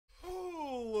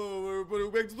everybody,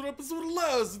 welcome back to another episode of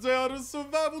Last Day on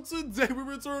Survival. Today we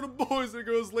return to boys and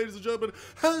girls, ladies and gentlemen,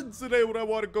 and today what I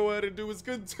want to go ahead and do is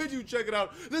continue checking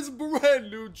out this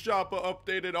brand new chopper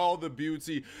update and all the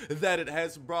beauty that it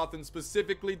has brought. And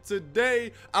specifically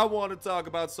today, I want to talk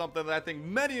about something that I think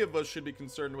many of us should be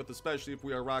concerned with, especially if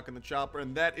we are rocking the chopper,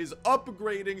 and that is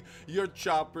upgrading your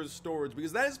chopper's storage,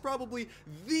 because that is probably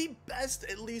the best,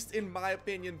 at least in my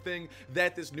opinion, thing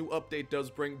that this new update does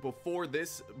bring. Before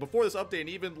this update, and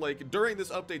even like during this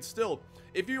update still,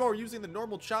 if you are using the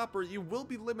normal chopper, you will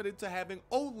be limited to having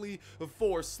only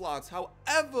 4 slots.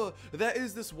 However, there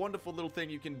is this wonderful little thing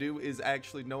you can do, is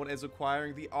actually known as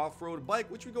acquiring the off-road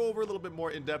bike, which we go over a little bit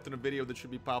more in depth in a video that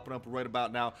should be popping up right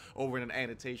about now over in an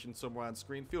annotation somewhere on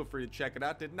screen. Feel free to check it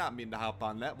out. Did not mean to hop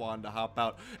on that, wanted to hop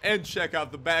out and check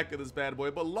out the back of this bad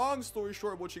boy. But long story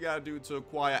short, what you gotta do to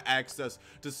acquire access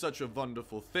to such a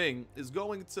wonderful thing is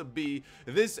going to be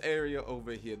this area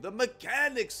over here, the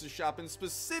mechanics shop. And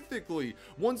specifically,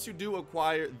 once you do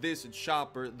acquire this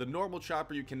chopper, the normal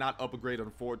chopper you cannot upgrade,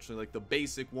 unfortunately. Like the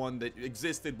basic one that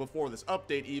existed before this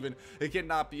update, even, it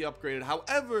cannot be upgraded.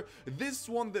 However, this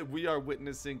one that we are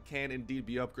witnessing can indeed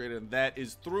be upgraded, and that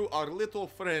is through our little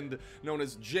friend known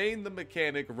as Jane the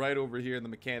Mechanic, right over here in the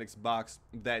mechanics box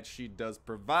that she does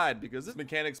provide. Because this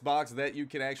mechanics box that you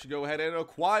can actually go ahead and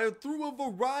acquire through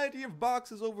a variety of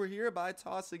boxes over here by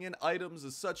tossing in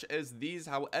items such as these.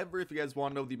 However, if you guys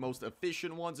want to know the most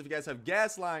efficient ones, if you guys have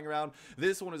gas lying around,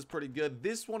 this one is pretty good.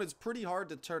 This one is pretty hard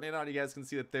to turn in on. You guys can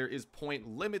see that there is point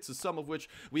limits, to some of which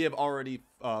we have already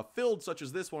filled, such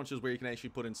as this one, which is where you can actually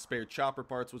put in spare chopper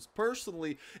parts, which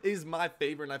personally is my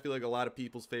favorite, and I feel like a lot of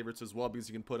people's favorites as well, because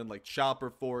you can put in like chopper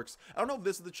forks. I don't know if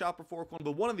this is the chopper fork one,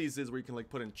 but one of these is where you can like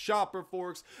put in chopper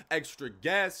forks, extra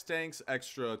gas tanks,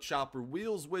 extra chopper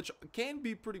wheels, which can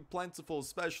be pretty plentiful,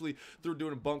 especially through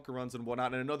doing bunker runs and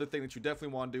whatnot. And another thing that you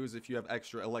definitely want to do is, if you have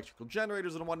extra electrical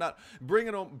generators and whatnot, bring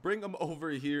them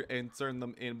over here and turn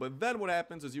them in. But then what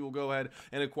happens is you will go ahead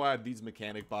and acquire these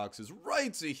mechanic boxes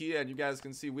right to here, and you guys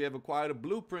can see we have acquired a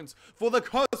blueprint for the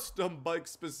custom bike.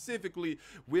 Specifically,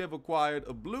 we have acquired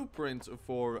a blueprint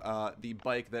for the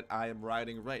bike that I am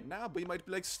riding right now. But you might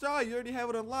be like, Star, you already have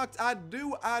it unlocked. I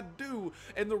do.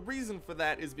 And the reason for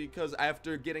that is because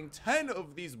after getting 10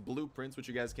 of these blueprints, which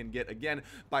you guys can get again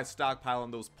by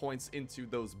stockpiling those points into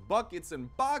those buckets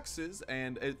and boxes,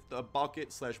 and if the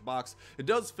bucket slash box, it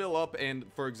does fill up, and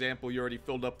for example, you already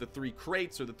filled up the 3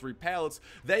 crates or the 3 pallets,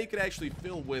 that you could actually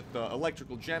fill with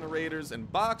electrical generators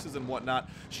and boxes and whatnot.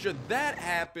 Should that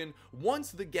happen,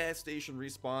 once the gas station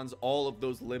respawns, all of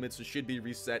those limits should be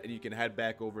reset, and you can head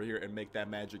back over here and make that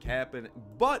magic happen.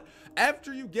 But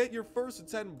after you get your first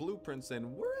 10 blueprints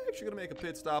in, we're actually gonna make a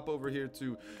pit stop over here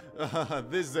to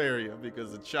this area,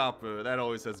 because the chopper, that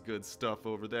always has good stuff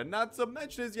over there. Not to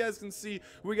mention, as you guys can see,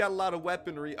 we got a lot of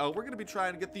weaponry. We're gonna be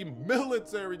trying to get the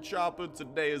military chopper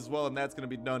today as well, and that's gonna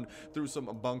be done through some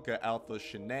bunker alpha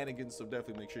shenanigans, so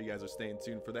definitely make sure you guys are staying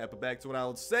tuned for that. But back to what I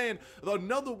was saying,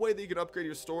 another way that you can upgrade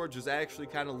your storage is actually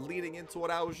kind of leading into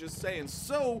what I was just saying.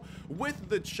 So with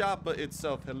the chopper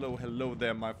itself, hello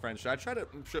there, my friend. Should I try to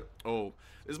oh,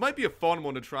 this might be a fun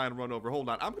one to try and run over. Hold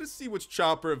on, I'm gonna see which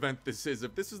chopper event this is.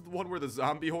 If this is the one where the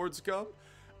zombie hordes come,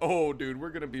 oh dude, we're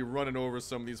gonna be running over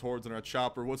some of these hordes in our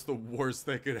chopper. What's the worst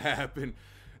that could happen?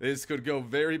 This could go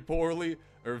very poorly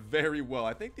or very well.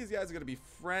 I think these guys are going to be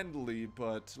friendly,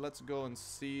 but let's go and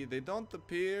see. They don't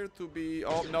appear to be...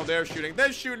 Oh, no, they're shooting.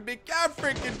 They're shooting me. God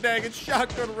freaking dang it.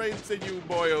 Shotgun range to you,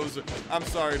 boyos. I'm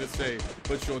sorry to say,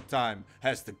 but your time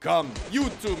has to come. You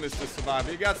too, Mr.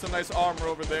 Survivor. You got some nice armor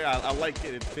over there. I like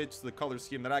it. It fits the color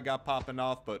scheme that I got popping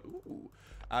off, but ooh,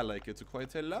 I like it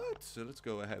quite a lot. So let's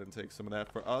go ahead and take some of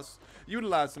that for us.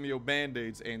 Utilize some of your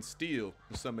band-aids and steal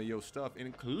some of your stuff,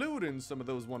 including some of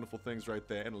those wonderful things right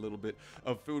there, and a little bit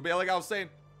of food. But yeah, like I was saying,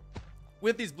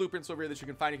 with these blueprints over here that you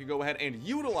can find, you can go ahead and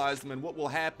utilize them, and what will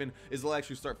happen is they'll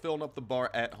actually start filling up the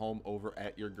bar at home over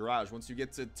at your garage. Once you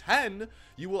get to 10,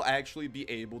 you will actually be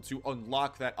able to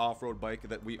unlock that off-road bike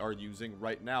that we are using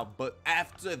right now. But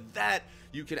after that,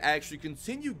 you can actually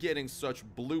continue getting such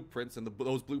blueprints, and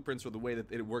those blueprints are the way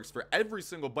that it works for every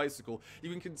single bicycle. You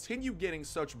can continue getting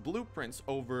such blueprints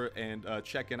over and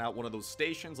checking out one of those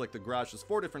stations. Like the garage is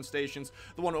 4 different stations.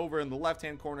 The one over in the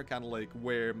left-hand corner, kind of like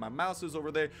where my mouse is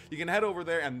over there, you can head over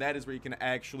there, and that is where you can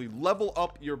actually level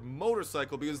up your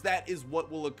motorcycle, because that is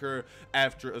what will occur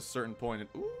after a certain point. And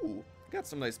ooh, Got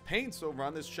some nice paints over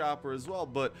on this chopper as well,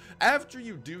 but after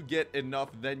you do get enough,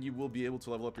 then you will be able to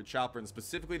level up your chopper, and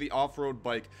specifically the off-road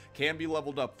bike can be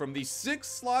leveled up from the 6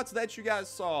 slots that you guys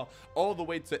saw all the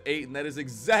way to 8, and that is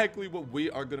exactly what we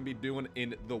are going to be doing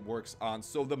in the works on.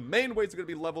 So the main ways are going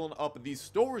to be leveling up the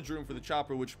storage room for the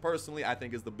chopper, which personally I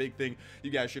think is the big thing you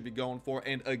guys should be going for,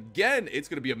 and again, it's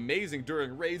going to be amazing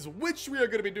during raids, which we are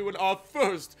going to be doing our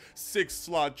first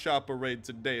 6-slot chopper raid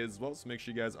today as well, so make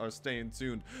sure you guys are staying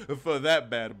tuned for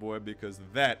that bad boy, because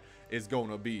that is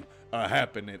gonna be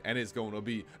happening, and it's gonna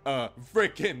be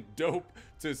freaking dope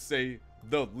to say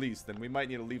the least. And we might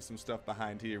need to leave some stuff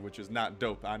behind here, which is not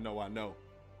dope. I know.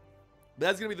 But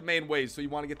that's gonna be the main way. So you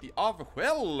want to get the offer.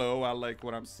 Hello, I like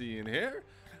what I'm seeing here.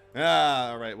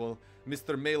 All right, well,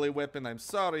 Mr. Melee Weapon, I'm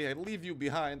sorry, I leave you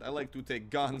behind. I like to take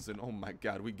guns, and oh my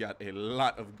god, we got a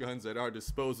lot of guns at our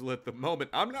disposal at the moment.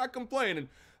 I'm not complaining.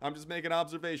 I'm just making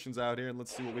observations out here, and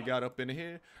let's see what we got up in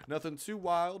here. Nothing too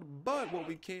wild, but what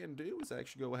we can do is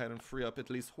actually go ahead and free up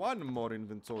at least one more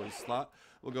inventory slot.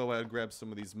 We'll go ahead and grab some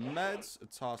of these meds,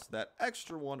 toss that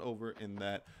extra one over in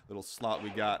that little slot we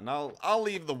got, and I'll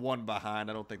leave the one behind.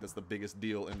 I don't think that's the biggest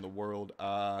deal in the world.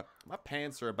 My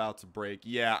pants are about to break.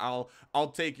 Yeah, I'll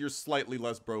take your slightly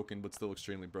less broken, but still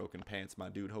extremely broken pants, my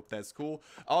dude. Hope that's cool.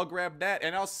 I'll grab that,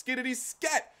 and I'll skiddity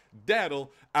scat daddle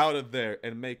out of there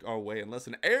and make our way, unless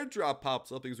an airdrop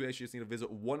pops up, because we actually just need to visit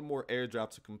one more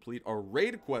airdrop to complete our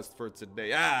raid quest for today.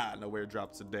 No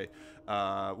airdrop today.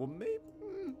 Well, maybe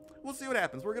we'll see what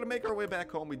happens. We're gonna make our way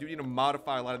back home. We do need to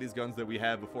modify a lot of these guns that we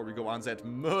have before we go on that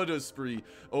murder spree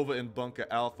over in Bunker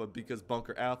Alpha, because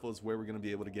Bunker Alpha is where we're gonna be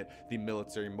able to get the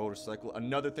military motorcycle.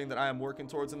 Another thing that I am working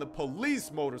towards, and the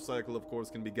police motorcycle, of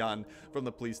course, can be gotten from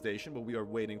the police station, but we are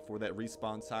waiting for that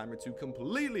respawn timer to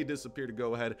completely disappear to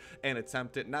go ahead and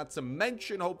attempt it. Not to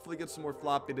mention, hopefully get some more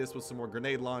floppy disks with some more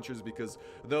grenade launchers, because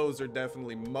those are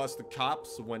definitely must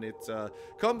cops when it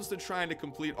comes to trying to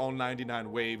complete all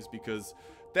 99 waves, because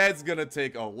that's gonna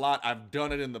take a lot. I've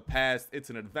done it in the past. It's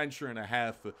an adventure and a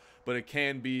half, but it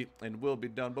can be and will be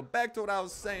done. But back to what I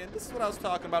was saying, this is what I was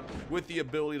talking about with the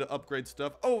ability to upgrade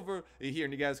stuff over here.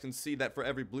 And you guys can see that for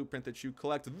every blueprint that you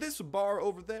collect, this bar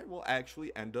over there will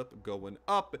actually end up going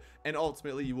up, and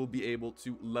ultimately you will be able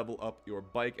to level up your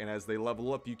bike. And as they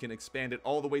level up, you can expand it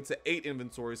all the way to 8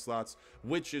 inventory slots,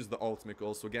 which is the ultimate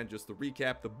goal. So again, just to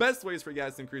recap, the best ways for you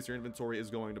guys to increase your inventory is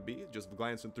going to be just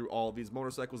glancing through all of these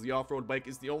motorcycles. The off-road bike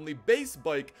is the only base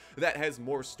bike that has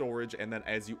more storage, and then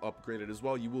as you upgrade it as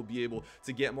well, you will be able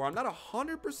to get more. I'm not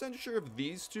 100% sure if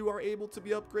these two are able to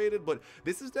be upgraded, but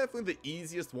this is definitely the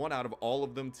easiest one out of all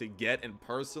of them to get, and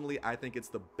personally I think it's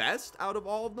the best out of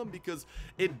all of them, because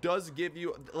it does give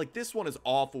you, like, this one is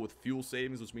awful with fuel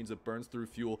savings, which means it burns through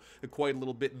fuel quite a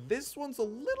little bit. This one's a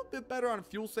little bit better on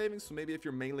fuel savings, so maybe if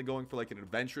you're mainly going for like an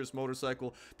adventurous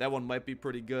motorcycle, that one might be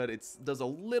pretty good. It does a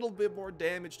little bit more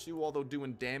damage too, although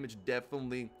doing damage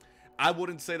definitely, I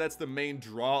wouldn't say that's the main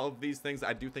draw of these things.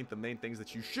 I do think the main things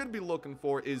that you should be looking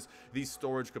for is the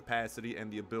storage capacity and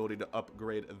the ability to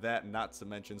upgrade that, not to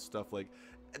mention stuff like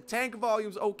tank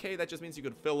volume's okay. That just means you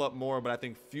could fill up more, but I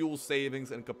think fuel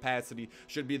savings and capacity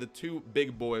should be the two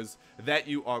big boys that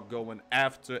you are going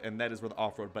after, and that is where the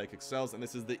off-road bike excels. And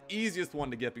this is the easiest one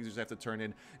to get, because you just have to turn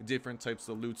in different types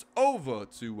of loots over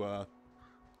to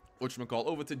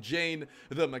over to Jane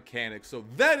the mechanic. So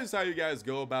that is how you guys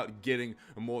go about getting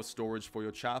more storage for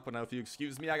your chopper. Now, if you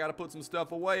excuse me, I gotta put some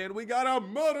stuff away, and we got a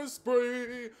murder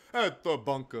spree at the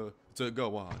bunker to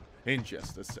go on in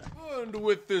just a sec. And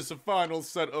with this final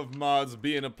set of mods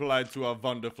being applied to our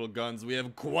wonderful guns, we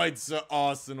have quite the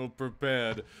arsenal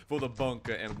prepared for the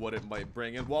bunker and what it might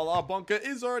bring. And while our bunker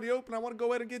is already open, I want to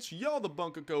go ahead and get y'all the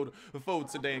bunker code for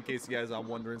today, in case you guys are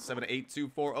wondering.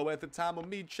 78240 at the time of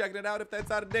me checking it out. If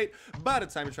that's out of date by the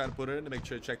time you're trying to put it in, to make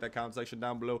sure to check that comment section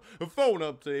down below. A phone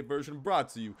up-to-date version brought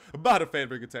to you by the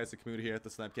fan-fantastic community here at the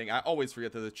Snipe King. I always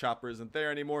forget that the chopper isn't there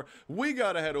anymore. We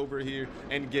gotta head over here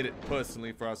and get it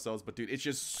personally for ourselves. But dude, it's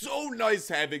just so nice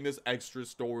having this extra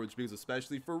storage, because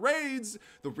especially for raids,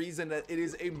 the reason that it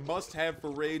is a must-have for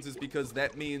raids is because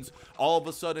that means all of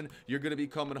a sudden you're gonna be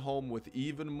coming home with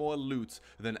even more loot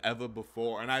than ever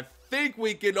before. And I think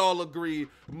we can all agree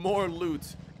more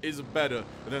loot is better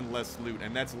than less loot,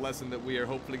 and that's a lesson that we are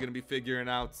hopefully going to be figuring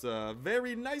out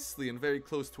very nicely and very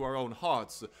close to our own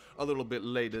hearts a little bit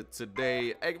later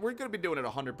today. We're going to be doing it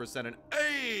 100%, and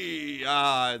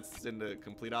it's in the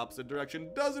complete opposite direction.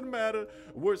 Doesn't matter,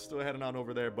 we're still heading on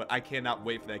over there, but I cannot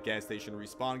wait for that gas station to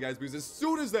respawn, guys, because as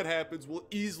soon as that happens, we'll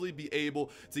easily be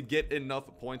able to get enough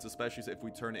points, especially if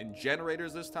we turn in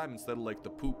generators this time instead of like the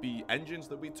poopy engines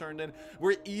that we turned in.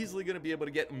 We're easily going to be able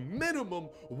to get minimum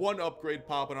one upgrade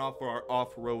pop popping off for our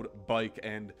off-road bike,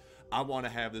 and I want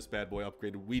to have this bad boy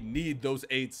upgraded. We need those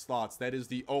 8 slots. That is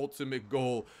the ultimate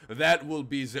goal. That will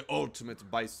be the ultimate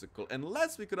bicycle.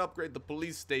 Unless we could upgrade the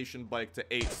police station bike to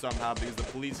 8 somehow, because the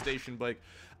police station bike,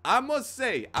 I must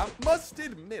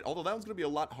admit, although that one's going to be a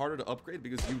lot harder to upgrade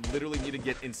because you literally need to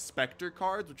get inspector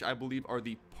cards, which I believe are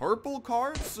the purple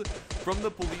cards from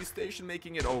the police station,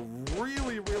 making it a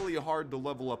really, really hard to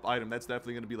level up item. That's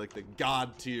definitely going to be like the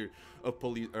god tier of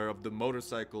police, or of the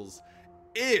motorcycles.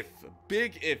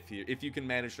 Big if here, if you can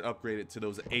manage to upgrade it to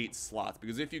those 8 slots,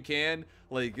 because if you can,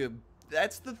 like,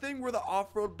 that's the thing where the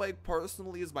off-road bike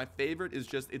personally is my favorite, is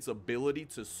just its ability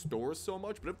to store so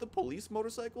much. But if the police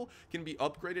motorcycle can be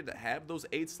upgraded to have those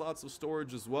 8 slots of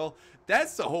storage as well,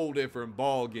 that's a whole different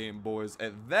ball game, boys.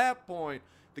 At that point,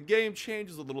 the game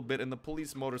changes a little bit and the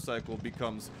police motorcycle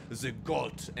becomes the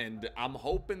GOAT. And I'm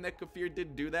hoping that Kafir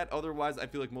did do that. Otherwise, I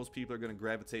feel like most people are going to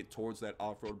gravitate towards that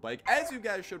off-road bike, as you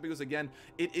guys should, because again,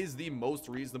 it is the most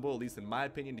reasonable, at least in my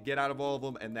opinion, to get out of all of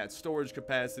them. And that storage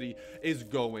capacity is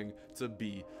going to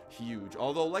be huge.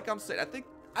 Although, like I'm saying, I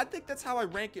think that's how I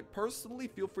rank it personally.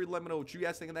 Feel free to let me know what you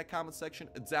guys think in that comment section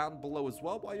down below as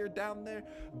well while you're down there.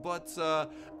 But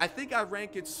I think I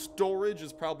rank it, storage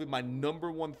is probably my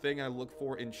 #1 thing I look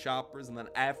for in choppers. And then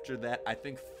after that, I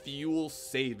think fuel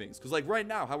savings. Because like right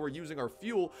now, how we're using our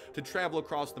fuel to travel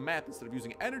across the map instead of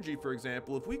using energy, for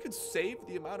example, if we could save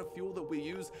the amount of fuel that we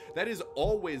use, that is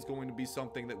always going to be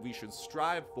something that we should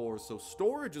strive for. So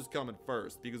storage is coming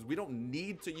first, because we don't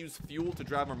need to use fuel to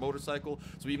drive our motorcycle.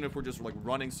 So even if we're just like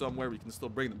running somewhere, we can still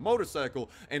bring the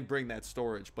motorcycle and bring that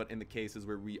storage. But in the cases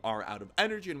where we are out of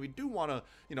energy and we do want to,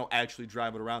 you know, actually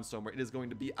drive it around somewhere, it is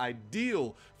going to be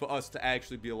ideal for us to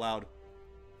actually be allowed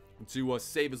to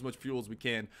save as much fuel as we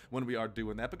can when we are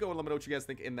doing that. But go and let me know what you guys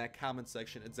think in that comment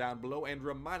section down below. And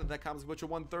reminder that comments about your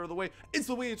 1/3 of the way. It's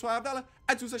the way $12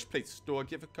 at 2 such Play Store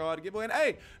gift card giveaway. And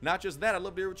hey, not just that, I'd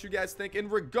love to hear what you guys think in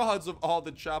regards of all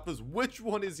the choppers. Which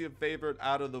one is your favorite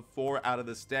out of the 4, out of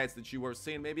the stats that you are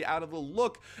seeing, maybe out of the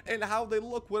look and how they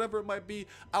look, whatever it might be?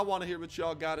 I want to hear what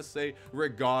y'all gotta say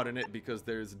regarding it, because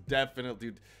there's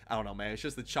definitely, I don't know, man, it's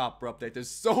just the chopper update. There's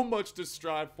so much to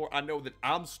strive for. I know that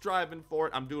I'm striving for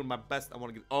it. I'm doing my best. I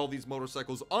want to get all these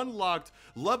motorcycles unlocked,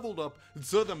 leveled up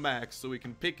to the max, so we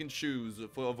can pick and choose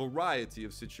for a variety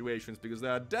of situations, because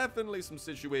there are definitely some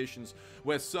situations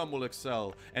where some will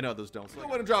excel and others don't. So go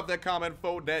ahead and drop that comment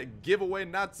for that giveaway.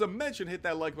 Not to mention, hit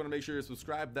that like button, make sure you're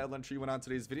subscribed. That entry went on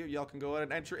today's video. Y'all can go ahead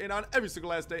and enter in on every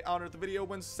single last day on Earth video.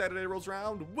 When Saturday rolls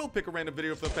around, we'll pick a random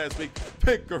video for the past week,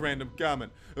 pick a random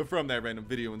comment from that random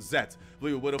video, and that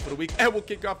we will whittle for the week, and we'll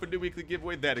kick off a new weekly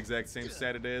giveaway that exact same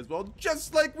Saturday as well,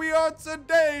 just like we are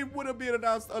today. Would have been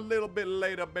announced a little bit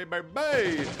later,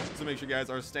 baby. So make sure you guys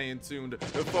are staying tuned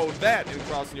for that and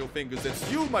crossing your fingers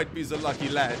that you might be the lucky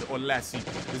lad or lassie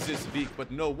this week.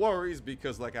 But no worries,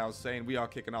 because like I was saying, we are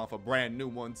kicking off a brand new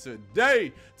one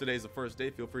today. Today's the first day.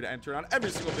 Feel free to enter on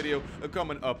every single video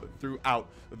coming up throughout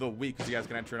the week, because you guys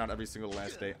can enter on every single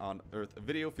last day on Earth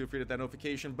video. Feel free to hit that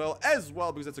notification bell as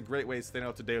well, because that's a great way to stay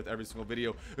up to date with every single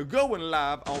video going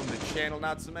live on the channel.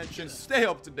 Not to mention, stay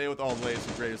up to date with all the latest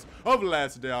and greatest of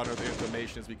last day on Earth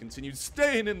information, as we continue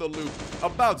staying in the loop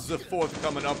about the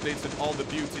forthcoming updates and all the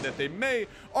beauty that they may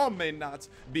or may not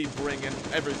be bringing,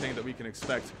 everything that we can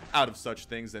expect out of such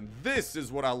things. And this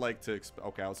is what I like to expect.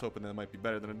 Okay, I was hoping that it might be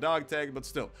better than a dog tag, but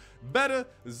still better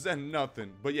than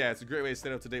nothing. But yeah, it's a great way to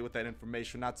stay up to date with that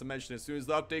information. Not to mention, as soon as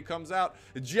the update comes out,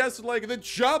 just like the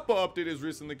chopper update has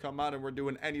recently come out, and we're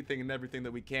doing anything and everything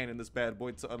that we can in this bad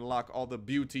boy to unlock all the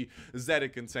beauty that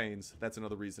it contains. That's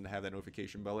another reason to have that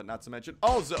notification bell. And not to mention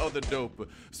all the other dope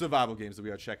survival games that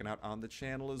we are checking out on the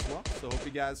channel as well. So hope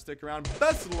you guys stick around.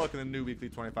 Best of luck in the new weekly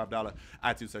 $25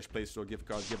 iTunes Play Store gift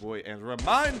card giveaway. And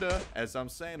reminder, as I'm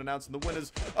saying, announcing the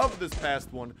winners of this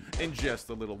past one in just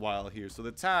a little while here. So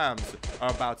the times are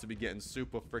about to be getting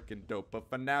super freaking dope. But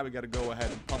for now, we got to go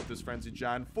ahead and pump this frenzy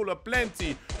giant full of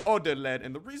plenty of the lead.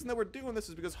 And the reason that we're doing this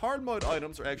is because hard mode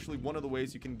items are actually one of the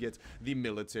ways you can get the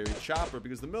military chopper.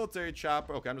 Because the military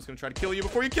chopper, okay, I'm just going to try to kill you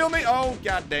before you kill me. Oh,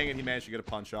 god dang it, he managed to get a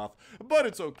punch off. But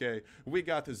it's okay. We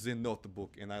got the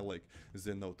notebook, and I like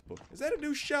the notebook. Is that a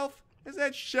new shelf? Has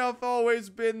that shelf always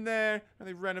been there? Are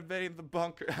they renovating the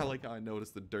bunker? I like how I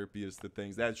noticed the derpiest of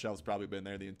things. That shelf's probably been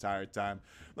there the entire time.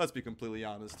 Let's be completely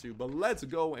honest, too. But let's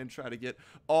go and try to get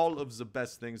all of the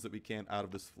best things that we can out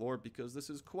of this floor, because this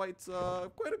is quite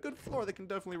a good floor that can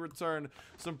definitely return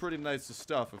some pretty nice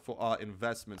stuff for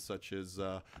investments, such as,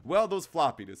 well, those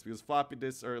floppy disks. Because floppy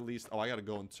disks are at least... Oh, I got to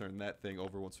go and turn that thing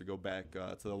over once we go back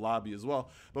to the lobby as well.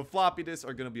 But floppy disks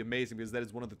are going to be amazing, because that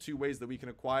is one of the 2 ways that we can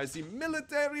acquire the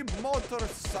military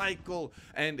motorcycle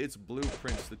and its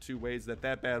blueprints. The two ways that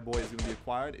that bad boy is going to be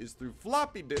acquired is through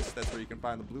floppy disk. That's where you can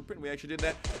find the blueprint. We actually did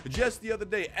that just the other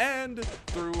day, and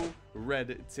through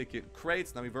red ticket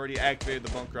crates. Now we've already activated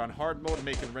the bunker on hard mode,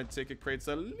 making red ticket crates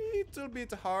a little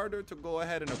bit harder to go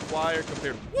ahead and acquire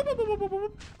compared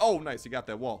to oh, nice, you got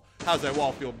that wall. How's that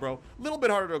wall feel, bro? A little bit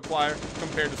harder to acquire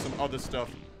compared to some other stuff,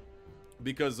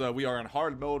 because we are in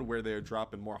hard mode where they're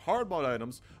dropping more hard mode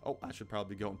items. Oh, I should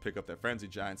probably go and pick up that frenzy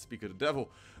giant, speak of the devil.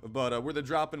 But where they're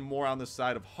dropping more on the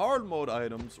side of hard mode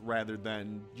items rather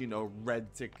than, you know,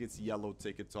 red tickets, yellow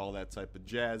tickets, all that type of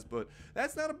jazz. But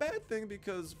that's not a bad thing,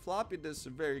 because floppy disks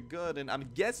are very good, and I'm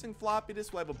guessing floppy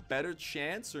disks will have a better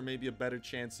chance, or maybe a better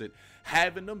chance at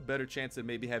having them, better chance at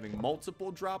maybe having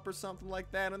multiple drop or something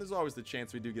like that. And there's always the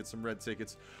chance we do get some red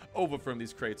tickets over from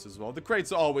these crates as well. The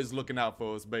crates are always looking out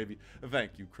for us, baby.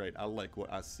 Thank you, crate. I like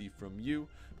what I see from you.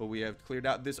 But we have cleared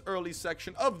out this early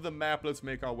section of the map. Let's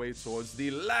make our way towards the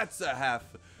latter half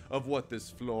of what this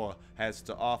floor has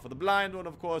to offer. The blind one,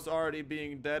 of course, already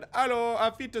being dead. Hello,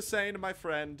 Afita Sane, my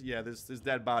friend. Yeah, this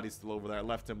dead body's still over there. I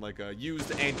left him like a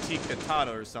used antique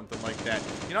katana or something like that.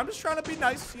 You know, I'm just trying to be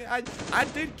nice. Yeah, I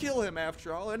did kill him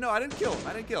after all. No, I didn't kill him.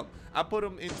 I didn't kill him. I put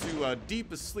him into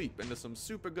deep sleep, into some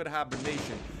super good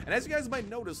hibernation. And as you guys might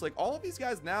notice, like, all of these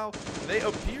guys now, they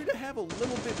appear to have a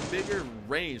little bit bigger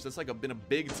range. That's like been a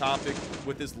big topic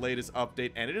with this latest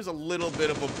update, and it is a little bit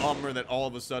of a bummer that all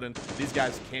of a sudden these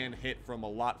guys can hit from a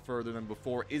lot further than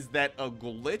before. Is that a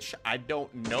glitch? I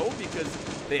don't know, because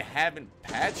they haven't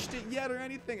patched it yet or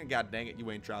anything. And god dang it,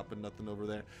 you ain't dropping nothing over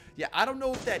there. Yeah, I don't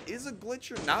know if that is a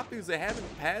glitch or not, because they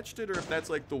haven't patched it, or if that's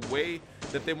like the way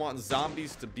that they want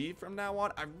zombies to be from now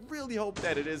on. I really hope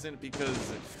that it isn't,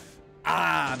 because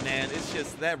man, it's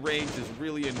just that range is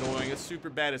really annoying. It's super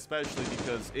bad, especially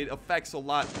because it affects a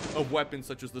lot of weapons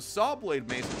such as the saw blade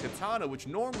mace and katana, which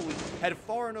normally had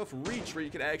far enough reach where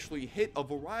you could actually hit a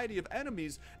variety of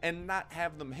enemies and not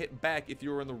have them hit back if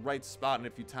you were in the right spot and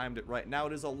if you timed it right. Now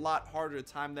it is a lot harder to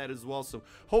time that as well, so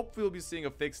hopefully we'll be seeing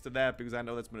a fix to that, because I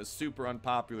know that's been a super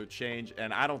unpopular change,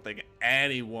 and I don't think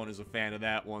anyone is a fan of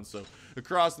that one. So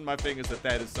crossing my fingers that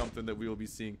that is something that we will be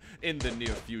seeing in the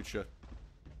near future.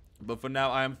 But for now,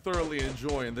 I am thoroughly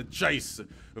enjoying the chase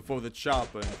before the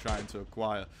chopper and trying to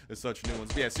acquire such new ones.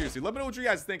 But yeah, seriously, let me know what you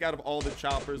guys think out of all the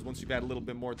choppers once you've had a little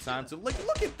bit more time. So, like,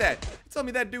 look at that. Tell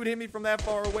me that dude hit me from that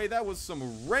far away. That was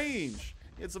some range.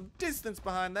 He had some distance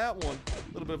behind that one.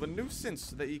 A little bit of a nuisance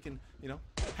so that you can, you know,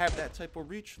 have that type of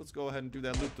reach. Let's go ahead and do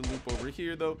that loop-de-loop over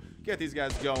here, though. Get these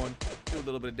guys going. Do a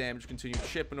little bit of damage, continue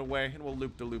chipping away, and we'll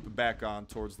loop-de-loop back on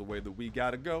towards the way that we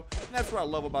gotta go. And that's what I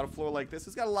love about a floor like this.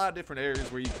 It's got a lot of different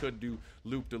areas where you could do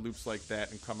loop-de-loops like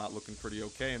that and come out looking pretty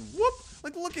okay. And whoop!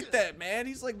 Like, look at that, man.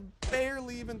 He's, like,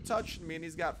 barely even touching me, and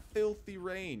he's got filthy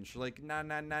range. Like, nah.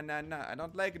 I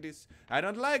don't like this. I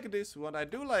don't like this. What I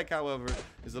do like, however,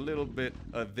 is a little bit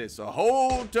of this. A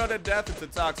whole ton of death. It's a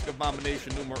toxic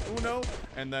abomination numero uno.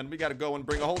 And then we gotta go and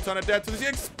bring a whole ton of death to the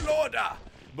exploder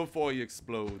before he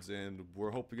explodes. And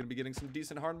we're hopefully gonna be getting some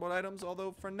decent hard mode items,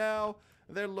 although for now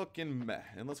they're looking meh.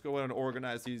 And let's go ahead and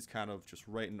organize these kind of just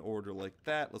right in order like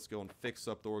that. Let's go and fix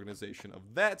up the organization of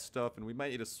that stuff, and we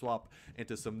might need to swap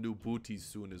into some new booties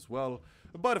soon as well.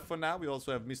 But for now, we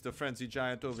also have Mr. Frenzy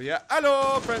Giant over here.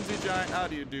 Hello, Frenzy Giant. How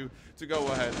do you do? To go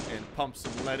ahead and pump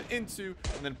some lead into,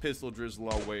 and then pistol drizzle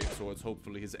our way towards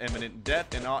hopefully his imminent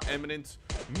death and our imminent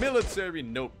military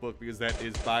notebook, because that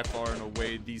is by far and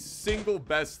away the single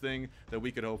best thing that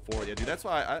we could hope for. Yeah, dude, that's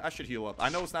why I should heal up. I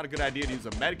know it's not a good idea to use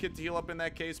a medkit to heal up in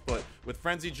that case, but with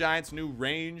Frenzy Giant's new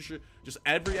range, just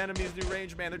every enemy's new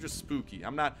range, man, they're just spooky.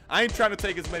 I ain't trying to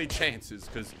take as many chances,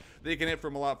 because they can hit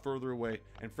from a lot further away,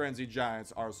 and Frenzy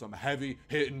Giants are some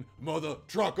heavy-hitting mother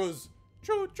truckers.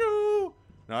 Choo-choo!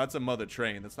 No, that's a mother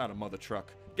train. That's not a mother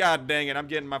truck. God dang it, I'm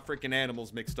getting my freaking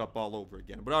animals mixed up all over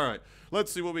again. But alright,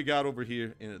 let's see what we got over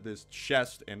here in this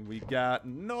chest. And we got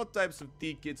no types of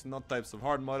tickets, no types of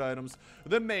hard mode items.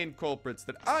 The main culprits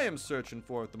that I am searching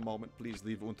for at the moment, please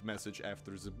leave a message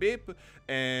after the beep.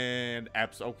 And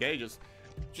okay, just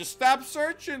stop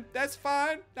searching. That's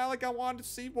fine. Not like I wanted to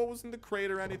see what was in the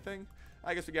crate or anything.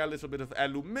 I guess we got a little bit of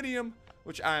aluminum,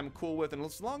 which I am cool with, and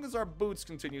as long as our boots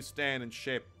continue staying in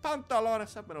shape.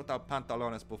 Pantalones, I've been without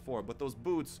pantalones before, but those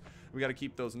boots, we got to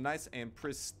keep those nice and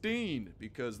pristine,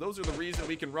 because those are the reason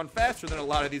we can run faster than a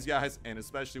lot of these guys, and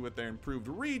especially with their improved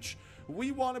reach,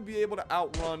 we want to be able to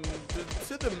outrun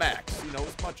to the max, you know,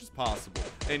 as much as possible,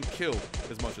 and kill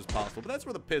as much as possible. But that's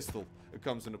where the pistol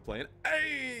comes into play. And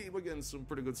hey, we're getting some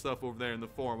pretty good stuff over there in the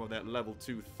form of that level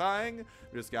 2 thing.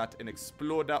 We just got an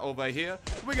exploder over here.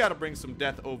 We got to bring some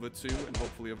death over too, and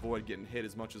hopefully avoid getting hit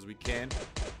as much as we can.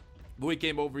 But we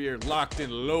came over here locked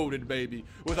and loaded, baby,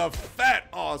 with a fat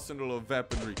arsenal of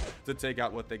weaponry to take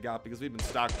out what they got, because we've been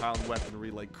stockpiling weaponry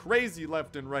like crazy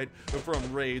left and right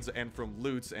from raids and from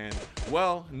loots. And,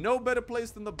 well, no better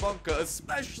place than the bunker,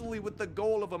 especially with the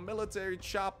goal of a military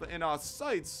chopper in our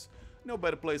sights. No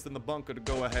better place than the bunker to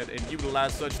go ahead and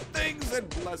utilize such things, and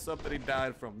bless up that he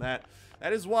died from that.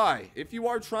 That is why, if you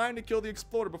are trying to kill the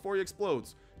exploder before he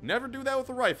explodes, never do that with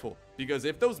a rifle, because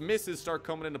if those misses start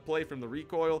coming into play from the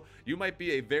recoil, you might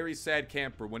be a very sad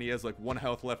camper when he has like 1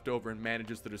 health left over and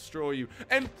manages to destroy you.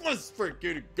 And let's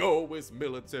freaking go, it's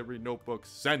Military Notebook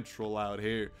Central out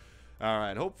here.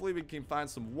 Alright, hopefully we can find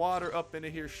some water up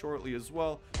into here shortly as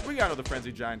well. We got another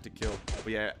Frenzy Giant to kill. But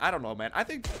yeah, I don't know, man. I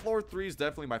think floor 3 is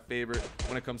definitely my favorite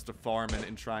when it comes to farming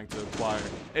and trying to acquire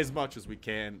as much as we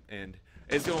can. And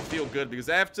it's going to feel good, because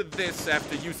after this,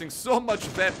 after using so much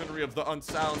weaponry of the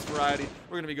unsilenced variety,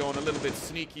 we're going to be going a little bit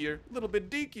sneakier, a little bit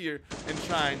deekier, and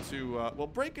trying to, well,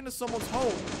 break into someone's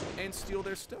home and steal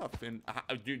their stuff. And,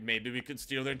 dude, maybe we could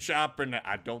steal their chopper. No,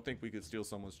 I don't think we could steal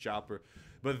someone's chopper,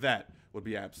 but that would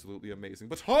be absolutely amazing.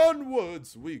 But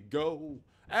onwards we go.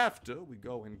 After we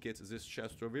go and get this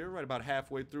chest over here, right about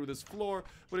halfway through this floor,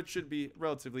 but it should be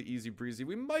relatively easy breezy.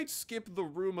 We might skip the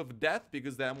Room of Death,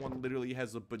 because that one literally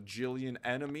has a bajillion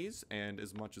enemies, and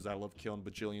as much as I love killing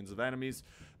bajillions of enemies,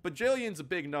 bajillion's a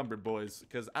big number, boys,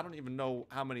 because I don't even know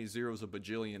how many zeros a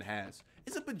bajillion has.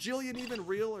 Is a bajillion even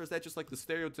real, or is that just like the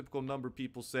stereotypical number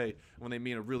people say when they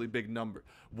mean a really big number?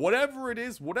 Whatever it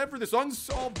is, whatever this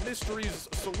unsolved mystery's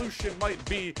solution might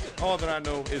be, all that I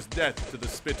know is death to the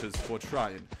spitters for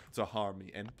trying to harm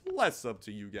me, and bless up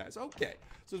to you guys. Okay,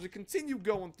 so to continue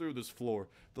going through this floor,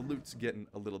 the loot's getting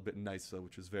a little bit nicer,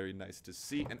 which is very nice to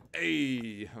see. And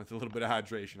hey, with a little bit of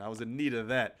hydration, I was in need of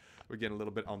that. We're getting a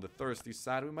little bit on the thirsty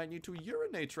side. We might need to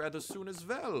urinate rather soon as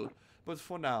well. But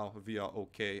for now, we are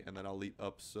okay. And then I'll eat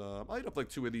up some. I'll eat up like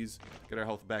 2 of these. Get our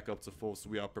health back up to full, so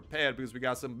we are prepared, because we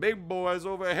got some big boys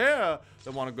over here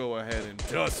that want to go ahead and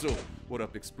tussle. What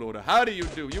up, Exploder? How do you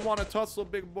do? You want to tussle,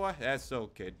 big boy? That's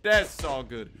okay. That's all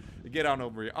good. Get on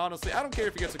over here. Honestly, I don't care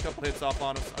if he gets a couple hits off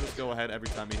on us. I'll just go ahead every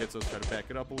time he hits us, try to back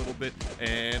it up a little bit.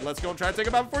 And let's go and try to take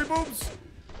him out before he moves.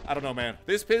 I don't know, man.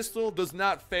 This pistol does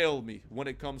not fail me when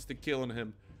it comes to killing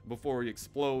him before he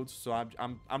explodes, so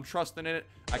I'm trusting in it.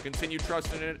 I continue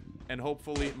trusting in it, and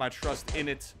hopefully my trust in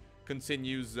it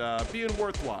continues being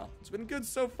worthwhile. It's been good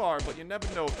so far, but you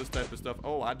never know with this type of stuff.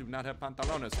 Oh, I do not have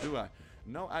pantalones, do I?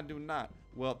 No, I do not.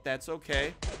 Well, that's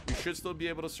okay. We should still be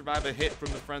able to survive a hit from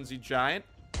the Frenzy Giant,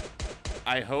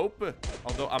 I hope.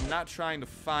 Although I'm not trying to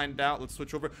find out. Let's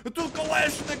switch over to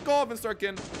Kalashnikov and start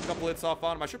getting a couple hits off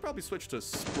on him. I should probably switch to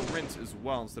Sprint as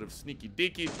well instead of Sneaky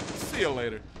Deaky. See you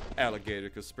later, Alligator.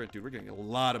 Because Sprint, dude, we're getting a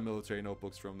lot of military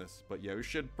notebooks from this. But yeah, we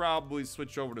should probably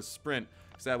switch over to Sprint,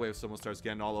 because that way if someone starts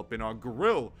getting all up in our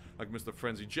grill, like Mr.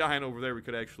 Frenzy Giant over there, we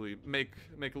could actually make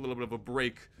a little bit of a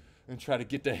break and try to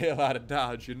get the hell out of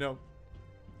Dodge, you know?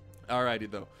 Alrighty,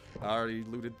 though. I already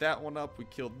looted that one up. We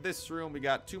killed this room. We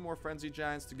got 2 more Frenzy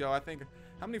Giants to go. I think,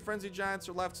 how many Frenzy Giants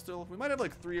are left still? We might have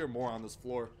like 3 or more on this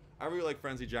floor. I really like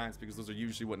Frenzy Giants, because those are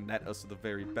usually what net us the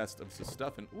very best of the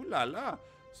stuff. And ooh la la,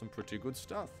 some pretty good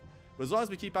stuff. But as long as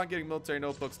we keep on getting military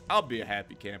notebooks, I'll be a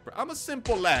happy camper. I'm a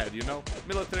simple lad, you know?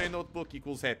 Military notebook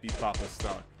equals happy Papa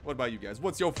Star. What about you guys?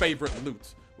 What's your favorite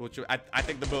loot? Which I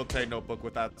think the military notebook,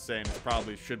 without saying, it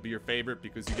probably should be your favorite,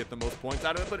 because you get the most points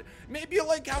out of it. But maybe you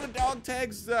like how the dog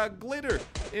tags glitter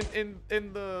in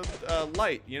the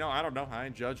light. You know, I don't know. I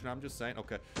ain't judging. I'm just saying.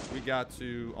 Okay, we got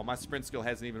to. Oh, my sprint skill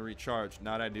hasn't even recharged.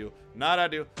 Not ideal. Not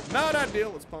ideal. Not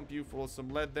ideal. Let's pump you full of some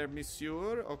lead there,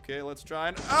 monsieur. Okay, let's try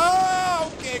and.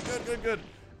 Oh, okay, good, good, good.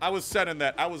 I was setting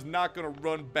that. I was not gonna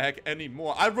run back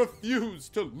anymore. I refuse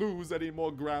to lose any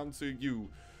more ground to you,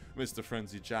 Mr.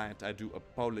 Frenzy Giant. I do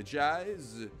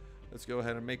apologize. Let's go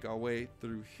ahead and make our way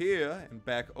through here and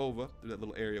back over through that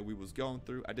little area we was going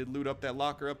through. I did loot up that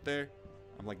locker up there.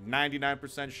 I'm like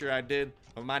 99% sure I did.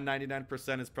 But my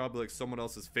 99% is probably like someone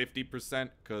else's 50%,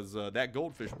 because that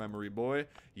goldfish memory, boy,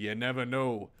 you never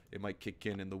know. It might kick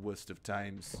in the worst of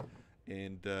times.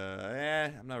 And,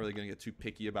 I'm not really going to get too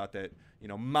picky about that, you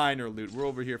know, minor loot. We're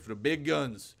over here for the big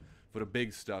guns, for the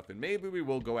big stuff. And maybe we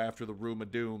will go after the Room of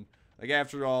Doom. Like,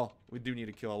 after all, we do need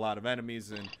to kill a lot of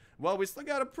enemies, and, well, we still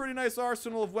got a pretty nice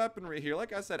arsenal of weaponry here.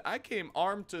 Like I said, I came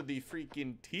armed to the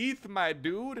freaking teeth, my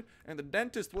dude, and the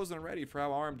dentist wasn't ready for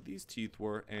how armed these teeth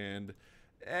were, and,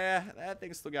 that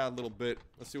thing still got a little bit.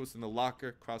 Let's see what's in the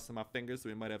locker. Crossing my fingers, so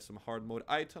we might have some hard mode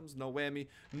items. No whammy,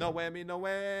 no whammy, no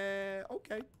whammy.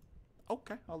 Okay.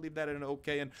 Okay, I'll leave that in an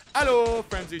okay. And hello,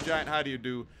 Frenzy Giant, how do you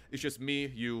do? It's just me,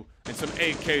 you, and some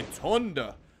AK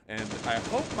Tonda. And I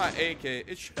hope my AK,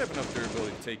 it should have enough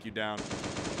durability to take you down.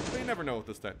 But you never know with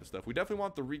this type of stuff. We definitely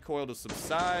want the recoil to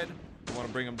subside. We want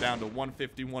to bring them down to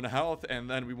 151 health. And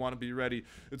then we want to be ready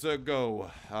to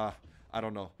go. I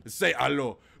don't know. Say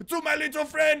hello to my little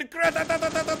friend.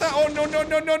 Oh, no, no,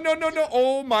 no, no, no, no, no.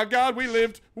 Oh, my God. We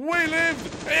lived. We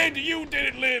lived. And you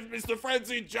didn't live, Mr.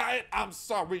 Frenzy Giant. I'm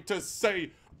sorry to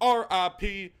say.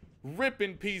 R.I.P. Rip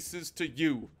in pieces to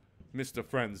you, Mr.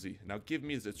 Frenzy. Now give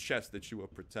me the chest that you were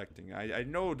protecting. I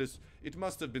know this. It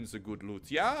must have been the good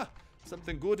loot. Yeah?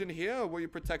 Something good in here? Or were you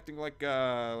protecting like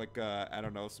I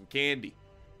don't know, some candy?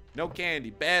 No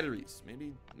candy. Batteries.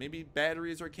 Maybe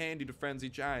batteries or candy to Frenzy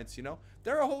Giants, you know?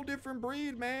 They're a whole different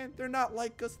breed, man. They're not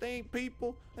like us. They ain't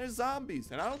people. They're zombies.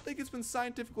 And I don't think it's been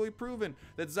scientifically proven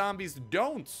that zombies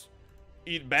don't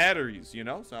eat batteries, you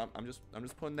know? So I'm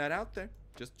just putting that out there.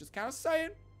 Just kind of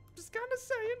saying. Just kind of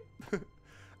saying.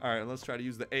 Alright, let's try to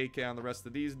use the AK on the rest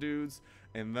of these dudes.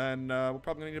 And then we're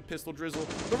probably going to need a pistol drizzle.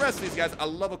 The rest of these guys, I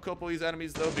love a couple of these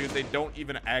enemies, though, because they don't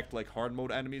even act like hard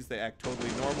mode enemies. They act totally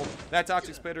normal. That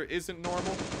Toxic Spitter isn't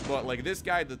normal, but like this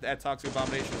guy, that Toxic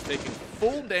Abomination is taking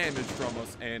full damage from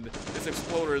us. And this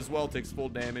Exploder as well takes full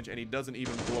damage, and he doesn't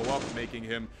even blow up, making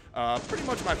him pretty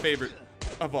much my favorite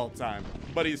of all time.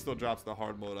 But he still drops the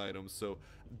hard mode items, so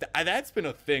that's been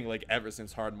a thing like ever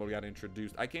since hard mode got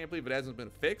introduced. I can't believe it hasn't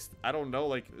been fixed. I don't know,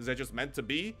 like, is that just meant to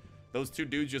be? Those two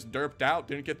dudes just derped out,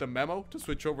 didn't get the memo to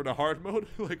switch over to hard mode?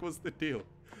 Like, what's the deal?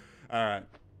 Alright.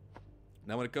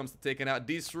 Now when it comes to taking out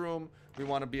this room, we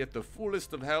want to be at the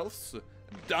fullest of health.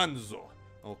 Danzo.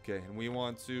 Okay, and we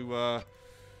want to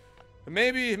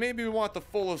maybe we want the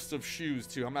fullest of shoes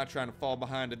too. I'm not trying to fall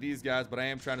behind to these guys, but I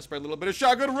am trying to spread a little bit of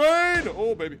shotgun rain.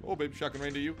 Oh baby, shotgun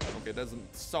rain to you. Okay, that's a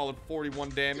solid 41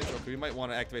 damage. Okay, we might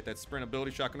want to activate that sprint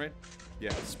ability, shotgun rain. Yeah,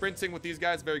 sprinting with these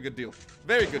guys, very good deal.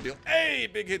 Very good deal. Hey,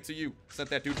 big hit to you. Sent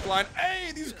that dude flying.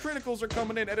 Hey, these criticals are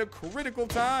coming in at a critical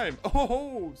time.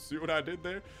 Oh, see what I did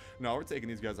there? No, we're taking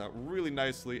these guys out really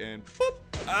nicely, and boop.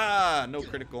 Ah, no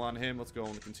critical on him. Let's go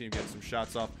and continue getting some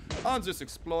shots off on this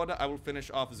Exploder. I will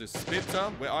finish off this Spitter.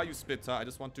 Where are you, Spitter? I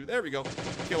just want to, there we go.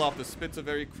 Kill off the Spitter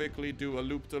very quickly. Do a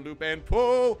loop-to-loop and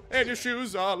pull. And your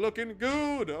shoes are looking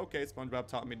good. Okay, SpongeBob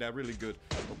taught me that really good.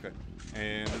 Okay.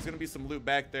 And there's going to be some loot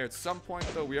back there at some point,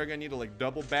 though. We are going to need to, like,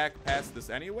 double back past this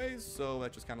anyways. So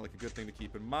that's just kind of like a good thing to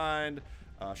keep in mind.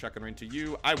 Shotgun rain to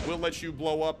you. I will let you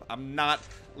blow up. I'm not,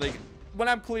 like, when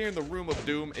I'm clearing the room of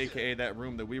doom, aka that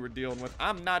room that we were dealing with,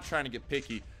 I'm not trying to get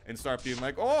picky and start being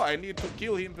like, oh, I need to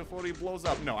kill him before he blows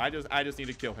up. No, I just need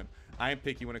to kill him. I am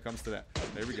picky when it comes to that.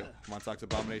 There we go. Come on,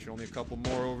 Toxic Abomination. Only a couple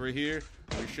more over here.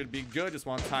 We should be good. Just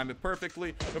want to time it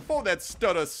perfectly before that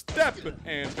stutter step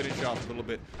and finish off a little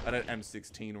bit of that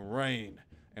M16 rain.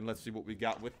 And let's see what we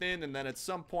got within. And then at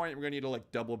some point, we're going to need to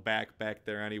like double back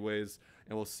there anyways.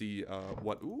 And we'll see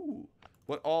what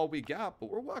all we got. But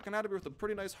we're walking out of here with a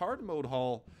pretty nice hard mode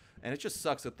haul. And it just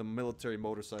sucks that the military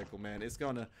motorcycle, man, it's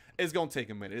gonna take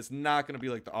a minute. It's not gonna be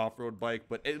like the off-road bike,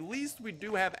 but at least we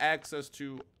do have access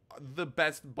to the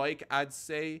best bike, I'd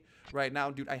say, right now.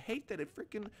 Dude, I hate that it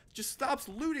freaking just stops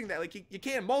looting that. Like, you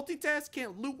can't multitask,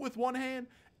 can't loot with one hand,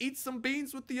 eat some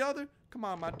beans with the other. Come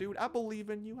on, my dude, I believe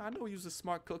in you. I know you're a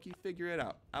smart cookie. Figure it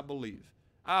out. I believe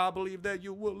that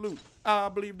you will loot. I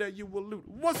believe that you will loot.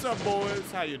 What's up,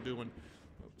 boys? How you doing?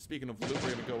 Speaking of loot,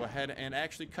 we're going to go ahead and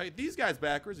actually kite these guys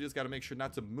backwards. You just got to make sure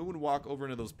not to moonwalk over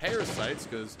into those parasites,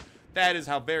 because that is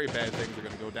how very bad things are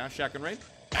going to go down. Shotgun rain.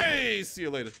 Hey, see you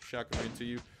later. Shotgun rain to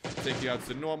you. Take you out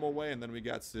the normal way, and then we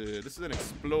got to... This is an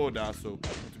Exploder, so we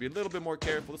have to be a little bit more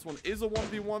careful. This one is a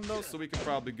 1v1, though, so we can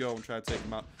probably go and try to take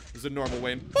him out. This is a normal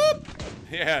way, and boop!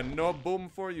 Yeah, no boom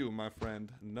for you, my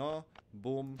friend. No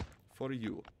boom for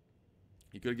you.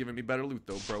 You could have given me better loot,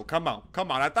 though, bro. Come on.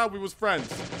 Come on. I thought we was friends.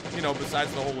 You know,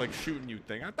 besides the whole, like, shooting you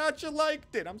thing. I thought you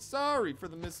liked it. I'm sorry for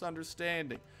the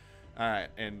misunderstanding. All right.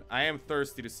 And I am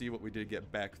thirsty to see what we did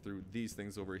get back through these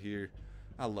things over here.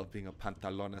 I love being a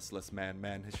pantalones-less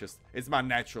man. It's just, it's my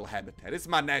natural habitat. It's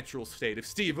my natural state. If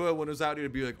Steve Irwin was out here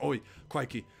to be like, oi,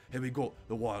 crikey, here we go.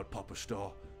 The wild Papa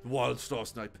Star. The wild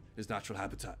Starsnipe. His natural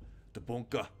habitat. The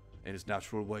bunker and his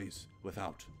natural ways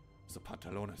without the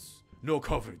pantalones. No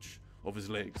coverage of his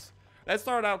legs. That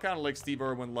started out kind of like Steve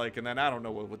Irwin like, and then I don't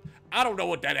know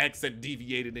what that accent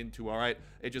deviated into. All right,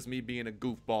 it's just me being a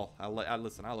goofball.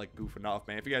 Listen, I like goofing off,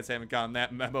 man. If you guys haven't gotten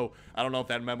that memo, I don't know if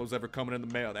that memo's ever coming in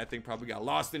the mail. That thing probably got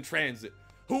lost in transit.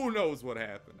 Who knows what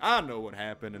happened? I know what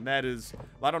happened, and that is,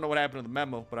 well, I don't know what happened in the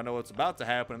memo, but I know what's about to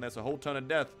happen, and that's a whole ton of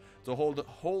death. It's a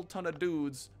whole ton of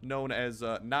dudes known as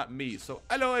not me. So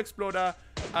hello, Exploder.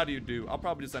 How do you do? I'll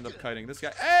probably just end up kiting this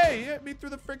guy. Hey, he hit me through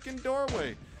the freaking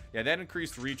doorway. Yeah, that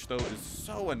increased reach, though, is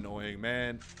so annoying,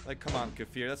 man. Like, come on,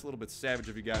 Kafir. That's a little bit savage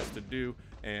of you guys to do.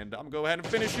 And I'm going to go ahead and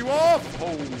finish you off.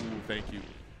 Oh, thank you.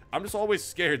 I'm just always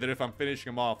scared that if I'm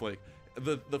finishing him off, like,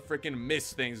 the freaking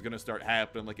miss thing's going to start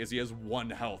happening, like, as he has 1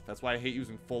 health. That's why I hate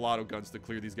using full auto guns to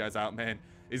clear these guys out, man.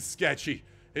 It's sketchy.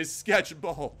 It's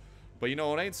sketchball. But you know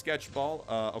what ain't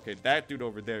sketchball? Okay, that dude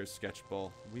over there is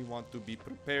sketchball. We want to be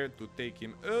prepared to take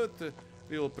him out.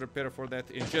 We will prepare for that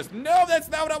in just... No, that's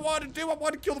not what I want to do. I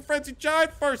want to kill the frenzied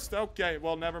giant first. Okay,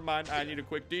 well, never mind. I need a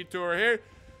quick detour here.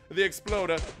 The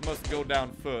exploder must go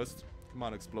down first. Come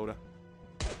on, exploder.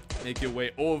 Make your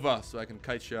way over so I can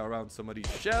kite you around some of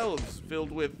these shelves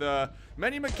filled with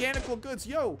many mechanical goods.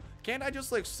 Yo, can't I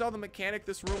just, like, sell the mechanic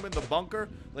this room in the bunker?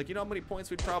 Like, you know how many points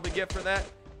we'd probably get for that?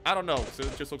 I don't know, so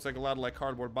it just looks like a lot of like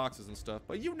cardboard boxes and stuff,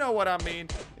 but you know what I mean.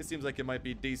 It seems like it might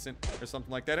be decent or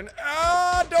something like that. And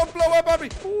don't blow up on me.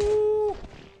 Ooh.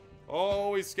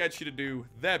 Always sketchy to do.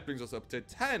 That brings us up to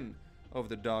 10 of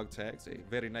the dog tags. A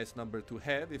very nice number to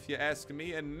have, if you ask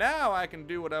me. And now I can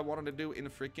do what I wanted to do in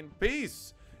freaking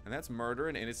peace, and that's murder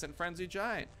an innocent frenzied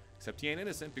giant. Except he ain't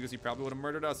innocent because he probably would have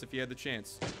murdered us if he had the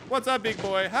chance. What's up, big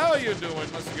boy? How are you doing?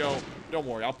 Let's go. Don't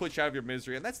worry, I'll put you out of your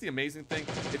misery. And that's the amazing thing.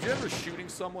 If you're ever shooting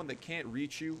someone that can't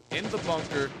reach you in the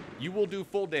bunker, you will do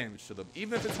full damage to them.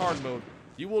 Even if it's hard mode,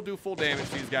 you will do full damage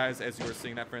to these guys. As you were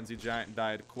seeing, that frenzied giant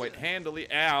died quite handily.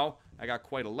 Ow. I got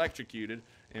quite electrocuted.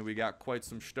 And we got quite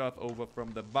some stuff over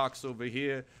from the box over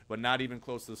here. But not even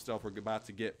close to the stuff we're about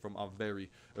to get from our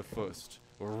very first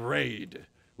raid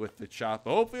with the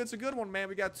chopper. Hopefully it's a good one, man.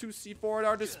 We got 2 C4 at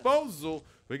our disposal.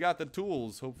 We got the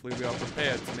tools. Hopefully we are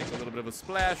prepared to make a little bit of a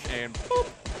splash and boop,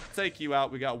 take you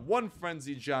out. We got 1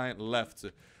 frenzied giant left.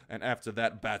 And after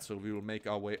that battle, we will make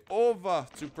our way over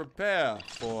to prepare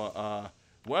for,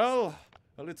 well,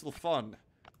 a little fun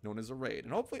known as a raid.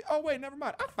 And hopefully, oh wait, never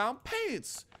mind. I found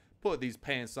pants. Put these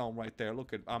pants on right there.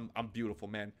 Look at, I'm beautiful,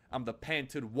 man. I'm the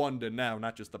panted wonder now,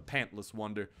 not just the pantless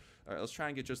wonder. All right, let's try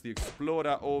and get just the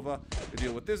exploder over to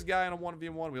deal with this guy in a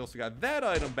 1v1. We also got that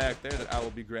item back there that I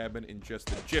will be grabbing in just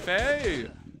a jiffy.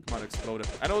 Come on, exploder.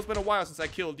 I know it's been a while since I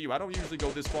killed you. I don't usually go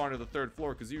this far into the 3rd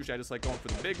floor because usually I just like going for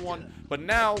the big one. But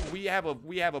now we have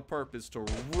a purpose to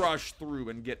rush through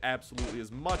and get absolutely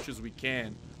as much as we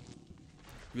can.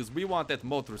 Because we want that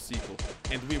motorcycle,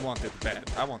 and we want it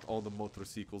bad. I want all the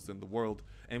motorcycles in the world,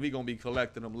 and we gonna be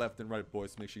collecting them left and right,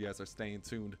 boys. Make sure you guys are staying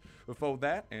tuned before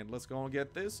that, and let's go and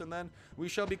get this, and then we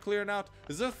shall be clearing out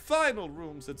the final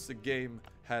rooms that the game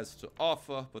has to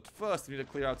offer. But first, we need to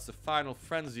clear out the final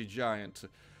frenzy giant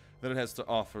that it has to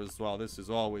offer as well. This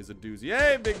is always a doozy.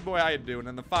 Hey, big boy, how you doing?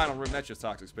 And the final room, that's just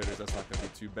toxic spitters. That's not gonna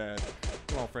be too bad.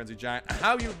 Come on, frenzy giant.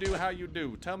 How you do? How you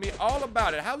do? Tell me all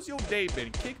about it. How's your day been?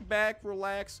 Kick back,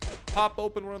 relax, pop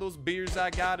open one of those beers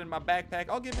I got in my backpack.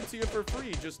 I'll give it to you for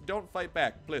free. Just don't fight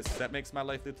back, please. That makes my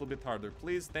life a little bit harder.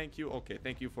 Please, thank you. Okay,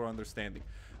 thank you for understanding.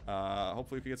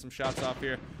 Hopefully we can get some shots off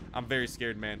here. I'm very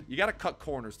scared, man. You gotta cut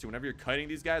corners too whenever you're cutting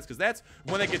these guys, because that's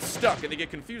when they get stuck and they get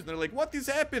confused and they're like, what just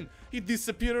happened? He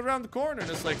disappeared around the corner.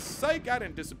 And it's like, psych, I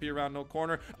didn't disappear around no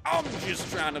corner. I'm just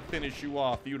trying to finish you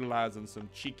off utilizing some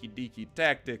cheeky deeky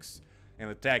tactics, and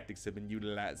the tactics have been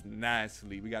utilized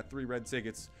nicely. We got 3 red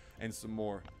tickets and some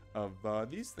more of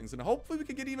these things, and hopefully we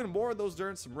can get even more of those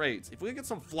during some raids. If we can get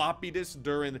some floppy disks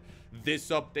during this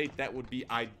update, that would be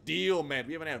ideal, man.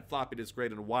 We haven't had a floppy disk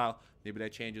raid in a while. Maybe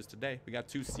that changes today. We got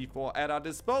 2 C4 at our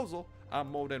disposal. I'm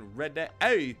more than ready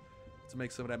to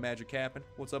make some of that magic happen.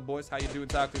 What's up, boys? How you doing,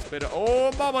 toxic spitter?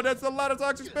 Oh, mama, that's a lot of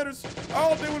toxic spitters.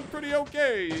 All doing pretty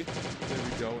okay. There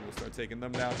we go, and we'll start taking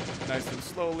them down nice and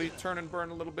slowly. Turn and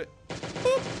burn a little bit.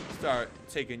 Boop. Start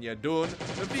taking you doing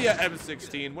via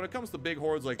M16. When it comes to big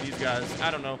hordes like these guys, I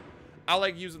don't know. I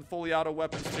like using fully auto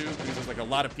weapons too, because there's like a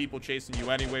lot of people chasing you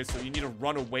anyway, so you need to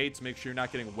run away to make sure you're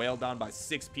not getting wailed on by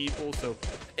 6 people. So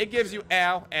it gives you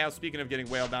ow. Speaking of getting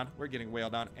wailed on, we're getting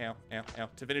wailed on. Ow.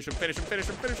 To finish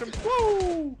him.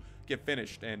 Woo! Get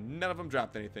finished, and none of them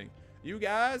dropped anything. You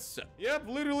guys, yep,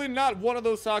 literally not one of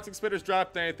those toxic spitters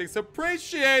dropped anything. So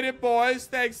appreciate it, boys.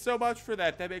 Thanks so much for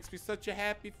that. That makes me such a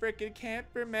happy freaking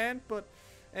camper, man. But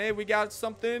hey, we got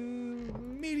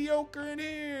something mediocre in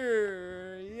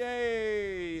here.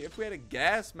 Yay. If we had a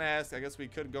gas mask, I guess we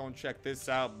could go and check this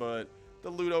out. But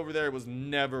the loot over there was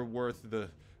never worth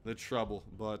the trouble.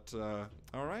 But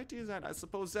alrighty, then I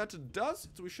suppose that does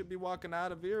it. We should be walking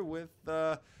out of here with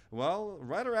well,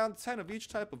 right around 10 of each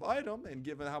type of item, and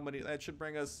given how many, that should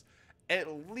bring us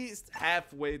at least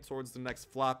halfway towards the next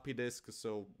floppy disk.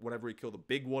 So whenever we kill the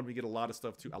big one, we get a lot of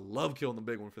stuff too. I love killing the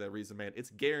big one for that reason, man. It's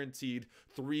guaranteed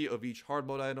 3 of each hard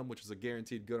mode item, which is a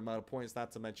guaranteed good amount of points,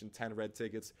 not to mention 10 red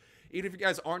tickets. Even if you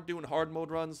guys aren't doing hard mode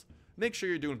runs, make sure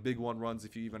you're doing big one runs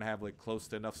if you even have like close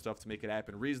to enough stuff to make it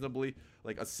happen reasonably.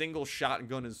 Like a single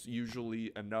shotgun is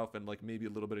usually enough, and like maybe a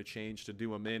little bit of change to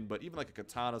do them in. But even like a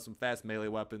katana, some fast melee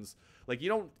weapons, like you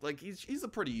don't like he's a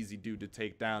pretty easy dude to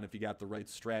take down if you got the right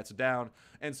strats down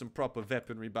and some proper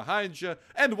weaponry behind you.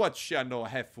 And what you know,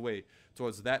 halfway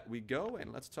towards that we go,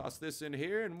 and let's toss this in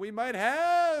here, and we might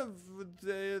have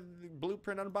the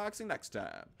blueprint unboxing next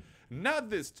time. Not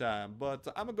this time, but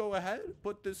I'm gonna go ahead,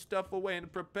 put this stuff away, and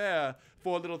prepare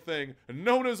for a little thing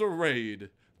known as a raid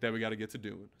that we gotta get to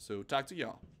doing. So talk to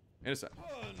y'all in a sec.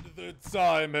 And the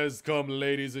time has come,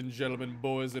 ladies and gentlemen,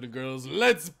 boys and girls.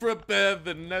 Let's prepare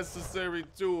the necessary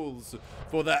tools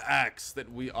for the axe that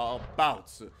we are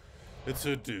about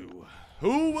to do.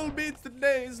 Who will be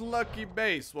today's lucky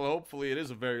base? Well, hopefully it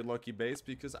is a very lucky base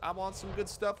because I want some good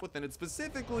stuff within it.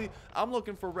 Specifically, I'm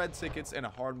looking for red tickets and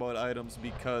hard mode items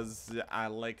because I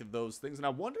like those things. And I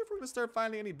wonder if we're going to start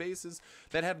finding any bases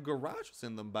that have garages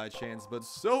in them by chance. But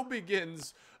so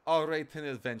begins our raiding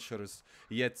adventures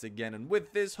yet again. And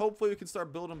with this, hopefully we can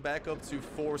start building back up to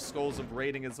 4 skulls of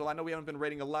raiding as well. I know we haven't been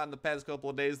raiding a lot in the past couple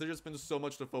of days. There's just been so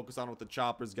much to focus on with the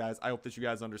choppers, guys. I hope that you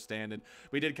guys understand it.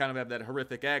 We did kind of have that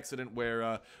horrific accident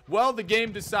where, well, the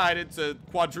game decided to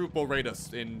quadruple raid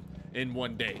us in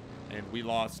one day. And we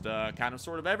lost kind of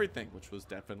sort of everything, which was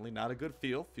definitely not a good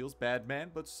feel. Feels bad,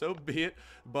 man, but so be it.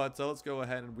 But let's go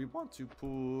ahead and we want to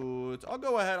put... I'll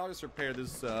go ahead. I'll just repair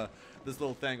this, this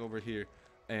little thing over here.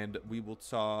 And we will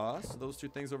toss those 2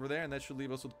 things over there, and that should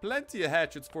leave us with plenty of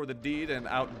hatchets for the deed. And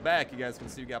out back, you guys can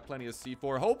see we got plenty of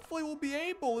C4. Hopefully, we'll be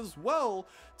able as well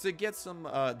to get some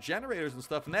generators and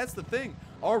stuff. And that's the thing.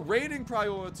 Our raiding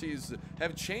priorities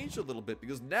have changed a little bit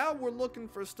because now we're looking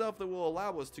for stuff that will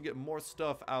allow us to get more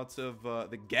stuff out of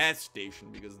the gas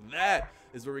station, because that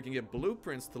is where we can get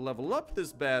blueprints to level up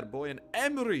this bad boy. And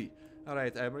Emery.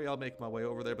 Alright, Emery, I'll make my way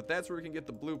over there. But that's where we can get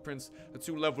the blueprints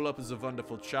to level up as a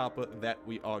wonderful chopper that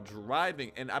we are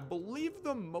driving. And I believe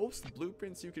the most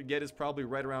blueprints you could get is probably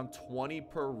right around 20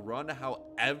 per run.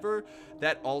 However,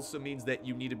 that also means that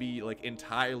you need to be, like,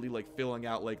 entirely, like, filling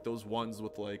out, like, those ones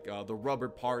with, like, the rubber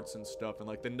parts and stuff and,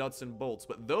 like, the nuts and bolts.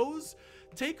 But those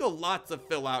take a lot to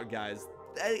fill out, guys.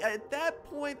 At that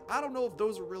point, I don't know if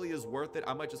those really is worth it.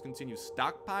 I might just continue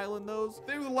stockpiling those. The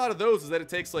thing with a lot of those is that it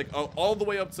takes like all the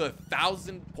way up to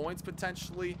 1,000 points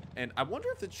potentially. And I wonder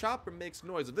if the chopper makes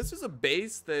noise. If this is a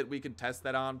base that we can test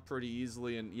that on pretty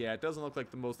easily. And yeah, it doesn't look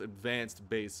like the most advanced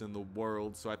base in the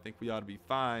world. So I think we ought to be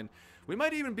fine. We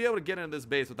might even be able to get into this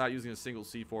base without using a single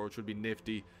C4, which would be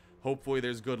nifty. Hopefully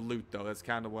there's good loot, though. That's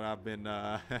kind of what I've been,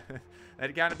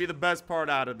 that'd kind of be the best part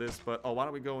out of this. But, oh, why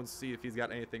don't we go and see if he's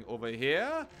got anything over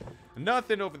here?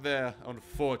 Nothing over there,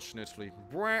 unfortunately.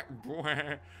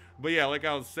 But yeah, like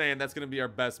I was saying, that's going to be our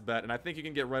best bet. And I think you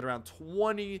can get right around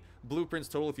 20 blueprints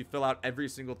total if you fill out every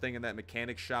single thing in that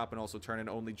mechanic shop and also turn in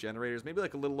only generators. Maybe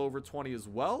like a little over 20 as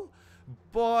well.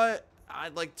 But I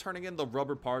like turning in the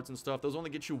rubber parts and stuff. Those only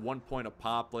get you 1 point a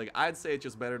pop. Like, I'd say it's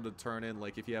just better to turn in,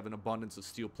 like, if you have an abundance of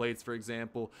steel plates, for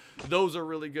example. Those are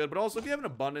really good. But also, if you have an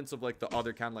abundance of, like, the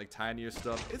other kind of, like, tinier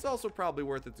stuff, it's also probably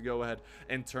worth it to go ahead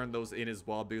and turn those in as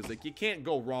well. Because, like, you can't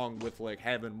go wrong with, like,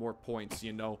 having more points,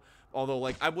 you know. Although,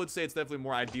 like, I would say it's definitely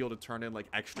more ideal to turn in, like,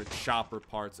 extra chopper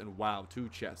parts. And, wow, 2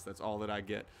 chests. That's all that I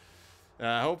get.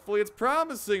 Hopefully it's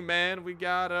promising, man. We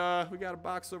got a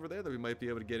box over there that we might be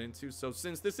able to get into. So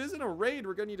since this isn't a raid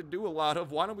we're gonna need to do a lot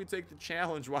of, why don't we take the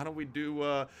challenge? Why don't we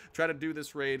do try to do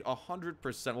this raid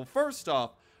 100%? Well, first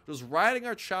off, does riding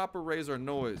our chopper raise our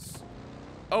noise?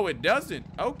 Oh, it doesn't.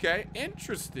 Okay,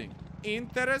 interesting.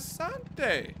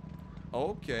 Interessante.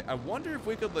 Okay, I wonder if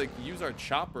we could, like, use our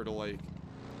chopper to, like,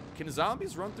 can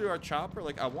zombies run through our chopper?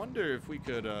 Like, I wonder if we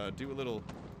could do a little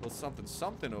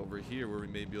something over here where we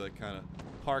maybe, like, kind of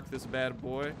park this bad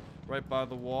boy right by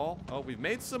the wall. Oh, we've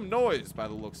made some noise by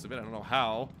the looks of it. I don't know how.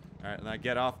 All right, and I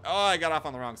get off. Oh, I got off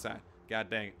on the wrong side.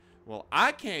 God dang it. Well,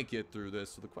 I can't get through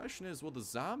this. So the question is, will the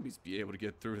zombies be able to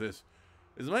get through this?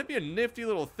 This might be a nifty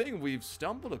little thing we've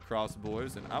stumbled across,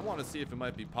 boys, and I want to see if it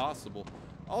might be possible.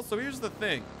 Also, here's the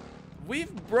thing.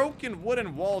 We've broken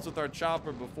wooden walls with our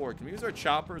chopper before. Can we use our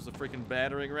chopper as a freaking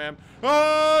battering ram?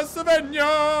 Ah,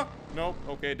 Savannah! Nope.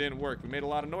 Okay, it didn't work. We made a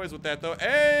lot of noise with that, though.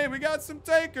 Hey, we got some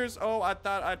takers. Oh, I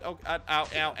thought I'd... Oh, ow, ow,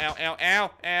 ow, ow,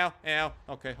 ow, ow, ow.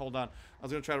 Okay, hold on. I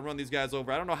was going to try to run these guys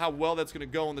over. I don't know how well that's going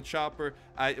to go on the chopper.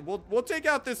 We'll take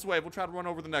out this way. We'll try to run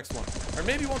over the next one. Or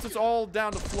maybe once it's all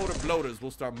down to floater bloaters, we'll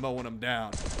start mowing them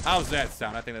down. How's that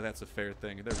sound? I think that's a fair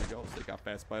thing. There we go. Let's take out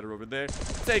Fast Spider over there.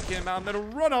 Take him out and then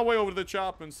run our way over to the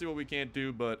chopper and see what we can't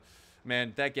do. But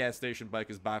man, that gas station bike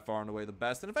is by far and away the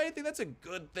best. And if anything, that's a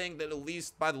good thing that at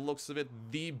least by the looks of it,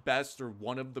 the best or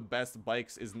one of the best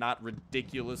bikes is not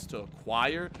ridiculous to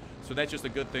acquire. So that's just a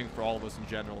good thing for all of us in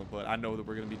general. But I know that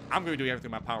I'm going to be doing everything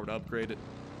in my power to upgrade it,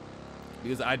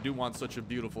 because I do want such a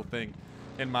beautiful thing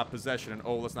in my possession. And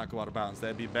oh, let's not go out of bounds.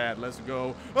 That'd be bad. Let's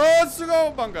go. Oh, let's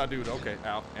go, bunga, dude. Okay,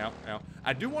 ow, ow, ow.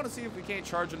 I do want to see if we can't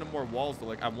charge into more walls though.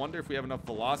 Like, I wonder if we have enough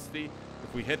velocity.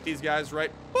 If we hit these guys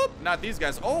right. Boop, not these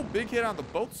guys. Oh, big hit on the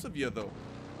both of you though.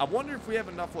 I wonder if we have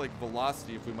enough like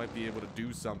velocity, if we might be able to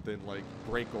do something like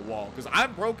break a wall. Because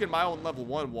I've broken my own level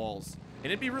 1 walls. And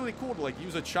it'd be really cool to like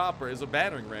use a chopper as a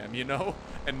battering ram, you know?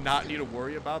 And not need to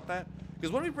worry about that.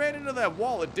 Because when we ran into that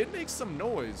wall, it did make some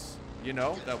noise, you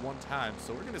know, that one time.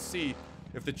 So we're going to see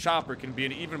if the chopper can be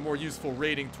an even more useful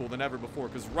raiding tool than ever before.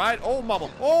 Because oh,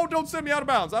 mama. Oh, don't send me out of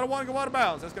bounds. I don't want to go out of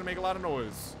bounds. That's going to make a lot of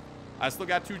noise. I still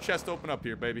got 2 chests open up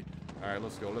here, baby. All right,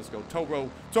 let's go. Let's go. Tow row.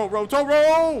 Tow row. Tow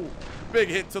row. Big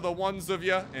hit to the ones of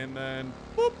you. And then,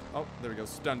 boop. Oh, there we go.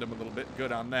 Stunned him a little bit.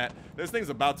 Good on that. This thing's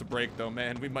about to break, though,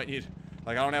 man. We might need,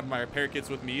 like, I don't have my repair kits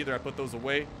with me either. I put those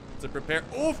away to prepare.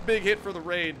 Oof, big hit for the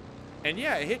raid. And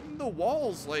yeah, hitting the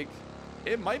walls, like,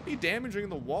 it might be damaging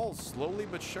the walls slowly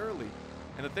but surely.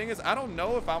 And the thing is, I don't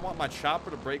know if I want my chopper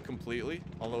to break completely,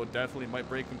 although it definitely might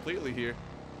break completely here.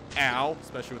 Ow,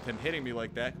 especially with him hitting me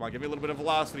like that. Come on, give me a little bit of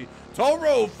velocity. Tow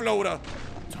row, floater.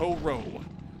 Tow row.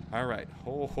 All right.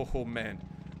 Oh, man.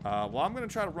 Well, I'm going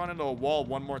to try to run into a wall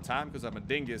one more time because I'm a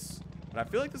dingus. But I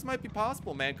feel like this might be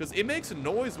possible, man, because it makes a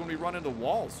noise when we run into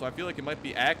walls. So I feel like it might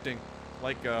be acting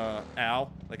like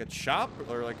like a chopper,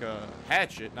 or like a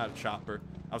hatchet, not a chopper.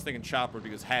 I was thinking chopper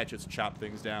because hatchets chop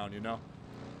things down, you know?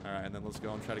 All right, and then let's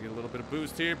go and try to get a little bit of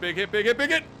boost here. Big hit, big hit, big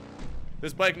hit.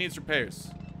 This bike needs repairs.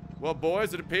 Well,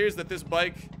 boys, it appears that this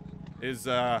bike is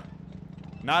not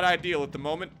ideal at the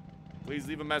moment. Please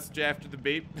leave a message after the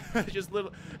beep.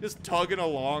 just tugging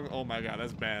along. Oh my God,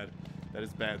 that's bad. That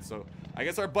is bad. So I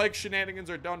guess our bike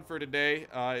shenanigans are done for today.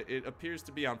 It appears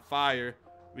to be on fire.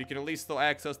 We can at least still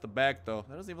access the back, though.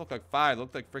 That doesn't even look like fire. It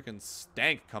looked like freaking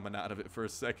stank coming out of it for a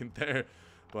second there.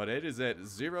 But it is at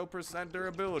 0%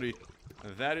 durability.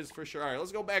 That is for sure. All right,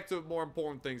 let's go back to more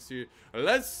important things here.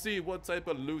 Let's see what type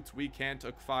of loot we can't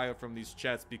acquire from these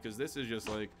chests, because this is just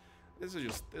like, this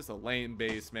is a lame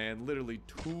base, man. Literally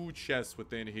 2 chests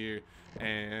within here.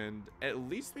 And at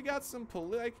least we got some,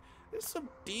 like, there's some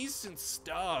decent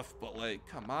stuff. But, like,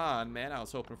 come on, man. I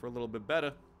was hoping for a little bit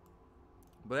better.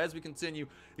 But as we continue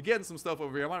getting some stuff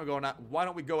over here, why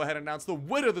don't we go ahead and announce the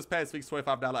winner of this past week's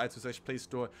 $25 iTunes Play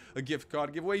Store a gift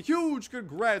card giveaway. Huge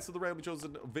congrats to the randomly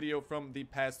chosen video from the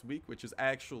past week, which is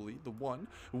actually the one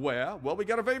where, well, we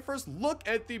got our very first look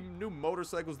at the new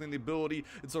motorcycles and the ability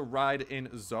to ride in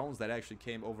zones. That actually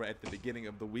came over at the beginning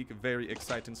of the week. Very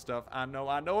exciting stuff. I know.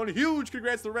 And huge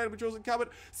congrats to the randomly chosen comment.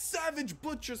 Savage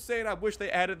Butcher saying, I wish they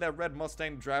added that red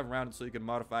Mustang to drive around so you can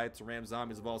modify it to ram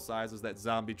zombies of all sizes. That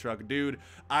zombie truck, dude.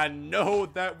 I know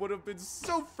that would have been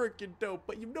so freaking dope,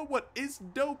 but you know what is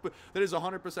dope? That is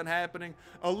 100% happening.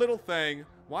 A little thing.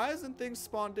 Why isn't things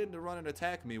spawned in to run and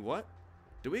attack me? What?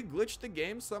 Do we glitch the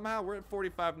game somehow? We're at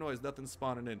 45 noise. Nothing's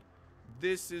spawning in.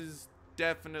 This is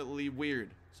definitely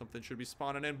weird. Something should be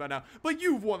spawning in by now. But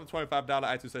you've won the $25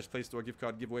 iTunes Play Store gift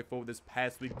card giveaway for this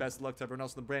past week. Best luck to everyone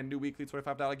else in the brand new weekly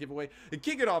 $25 giveaway. And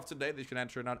kick it off today. They should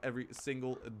enter it out every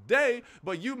single day.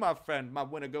 But you, my friend, my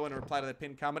winner, go in and reply to that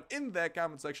pinned comment in that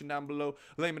comment section down below.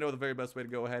 Let me know the very best way to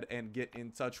go ahead and get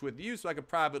in touch with you so I can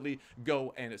privately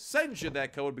go and send you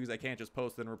that code, because I can't just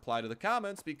post it and reply to the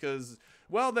comments, because,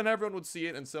 well, then everyone would see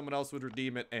it and someone else would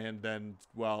redeem it, and then,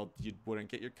 well, you wouldn't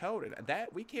get your code. And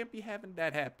that, we can't be having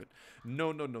that happen.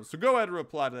 No. So go ahead and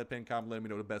reply to that pinned comment. Let me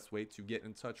know the best way to get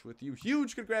in touch with you.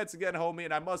 Huge congrats again, homie.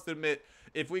 And I must admit,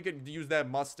 if we could use that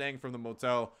Mustang from the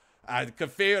motel,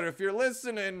 Kafir, if you're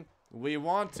listening, we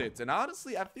want it. And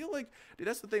honestly, I feel like, dude,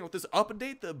 that's the thing with this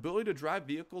update, the ability to drive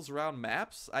vehicles around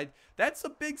maps. That's a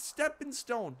big stepping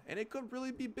stone, and it could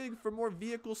really be big for more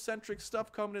vehicle-centric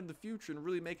stuff coming in the future and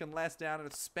really making last down and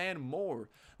expand more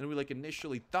than we like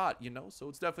initially thought, you know. So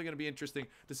it's definitely going to be interesting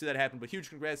to see that happen. But huge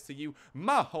congrats to you,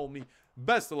 my homie.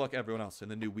 Best of luck, everyone else, in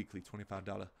the new weekly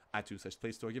 $25 iTunes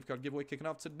Play Store gift card giveaway kicking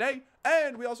off today.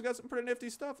 And we also got some pretty nifty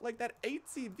stuff like that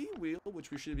ATV wheel, which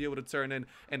we should be able to turn in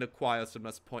and acquire some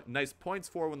nice points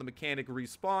for when the mechanic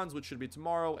respawns, which should be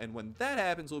tomorrow. And when that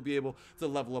happens, we'll be able to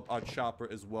level up our chopper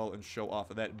as well and show off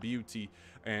of that beauty.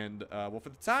 And, well, for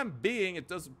the time being, it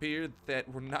does appear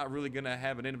that we're not really going to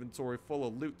have an inventory full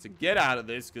of loot to get out of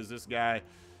this, because this guy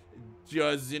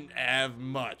doesn't have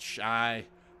much.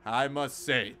 I must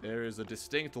say, there is a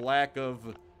distinct lack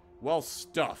of, well,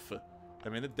 stuff I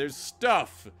mean, there's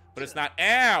stuff, but it's not,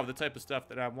 ow, the type of stuff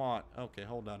that I want. Okay,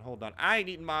 hold on.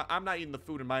 I'm not eating the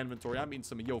food in my inventory. I'm eating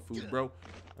some of your food, bro.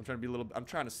 I'm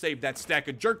trying to save that stack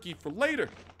of jerky for later.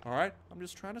 All right, I'm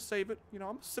just trying to save it. You know,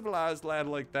 I'm a civilized lad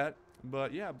like that.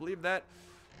 But yeah, I believe that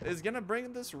is gonna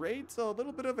bring this raid to a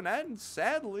little bit of an end,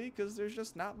 sadly, because there's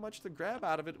just not much to grab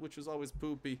out of it, which is always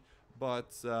poopy.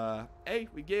 But hey,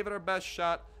 we gave it our best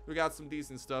shot. We got some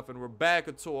decent stuff, and we're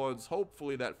back towards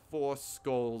hopefully that 4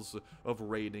 skulls of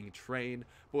raiding train.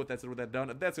 But with that said, with that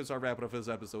done, that's gonna start wrapping up this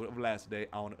episode of Last Day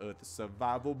on Earth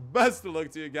Survival. Best of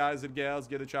luck to you guys and gals.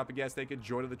 Get the chopper gas tank and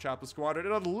join the chopper squadron,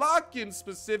 and unlocking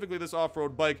specifically this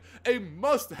off-road bike, a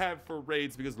must-have for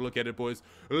raids. Because look at it, boys,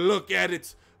 look at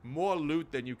it. More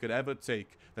loot than you could ever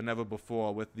take than ever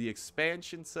before, with the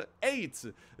expansion to 8.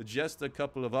 Just a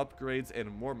couple of upgrades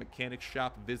and more mechanic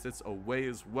shop visits away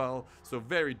as well. So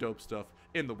very dope stuff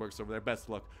in the works over there. Best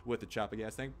of luck with the chopper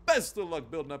gas tank. Best of luck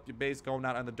building up your base, going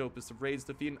out on the dopest of raids,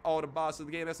 defeating all the bosses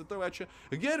the game has to throw at you,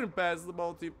 getting past the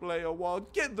multiplayer wall,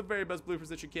 getting the very best blueprints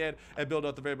that you can, and build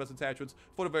out the very best attachments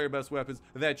for the very best weapons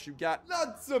that you got.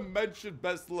 Not to mention,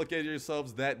 best of luck at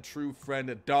yourselves that true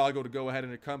friend, Doggo, to go ahead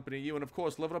and accompany you, and of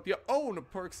course level up your own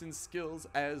perks and skills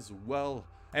as well.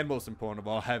 And most important of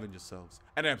all, having yourselves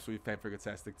an absolutely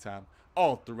fantastic time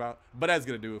all throughout. But that's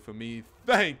gonna do it for me.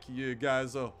 Thank you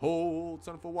guys a whole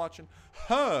ton for watching.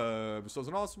 Have yourselves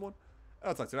an awesome one.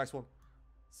 I'll talk to you next one.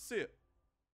 See ya.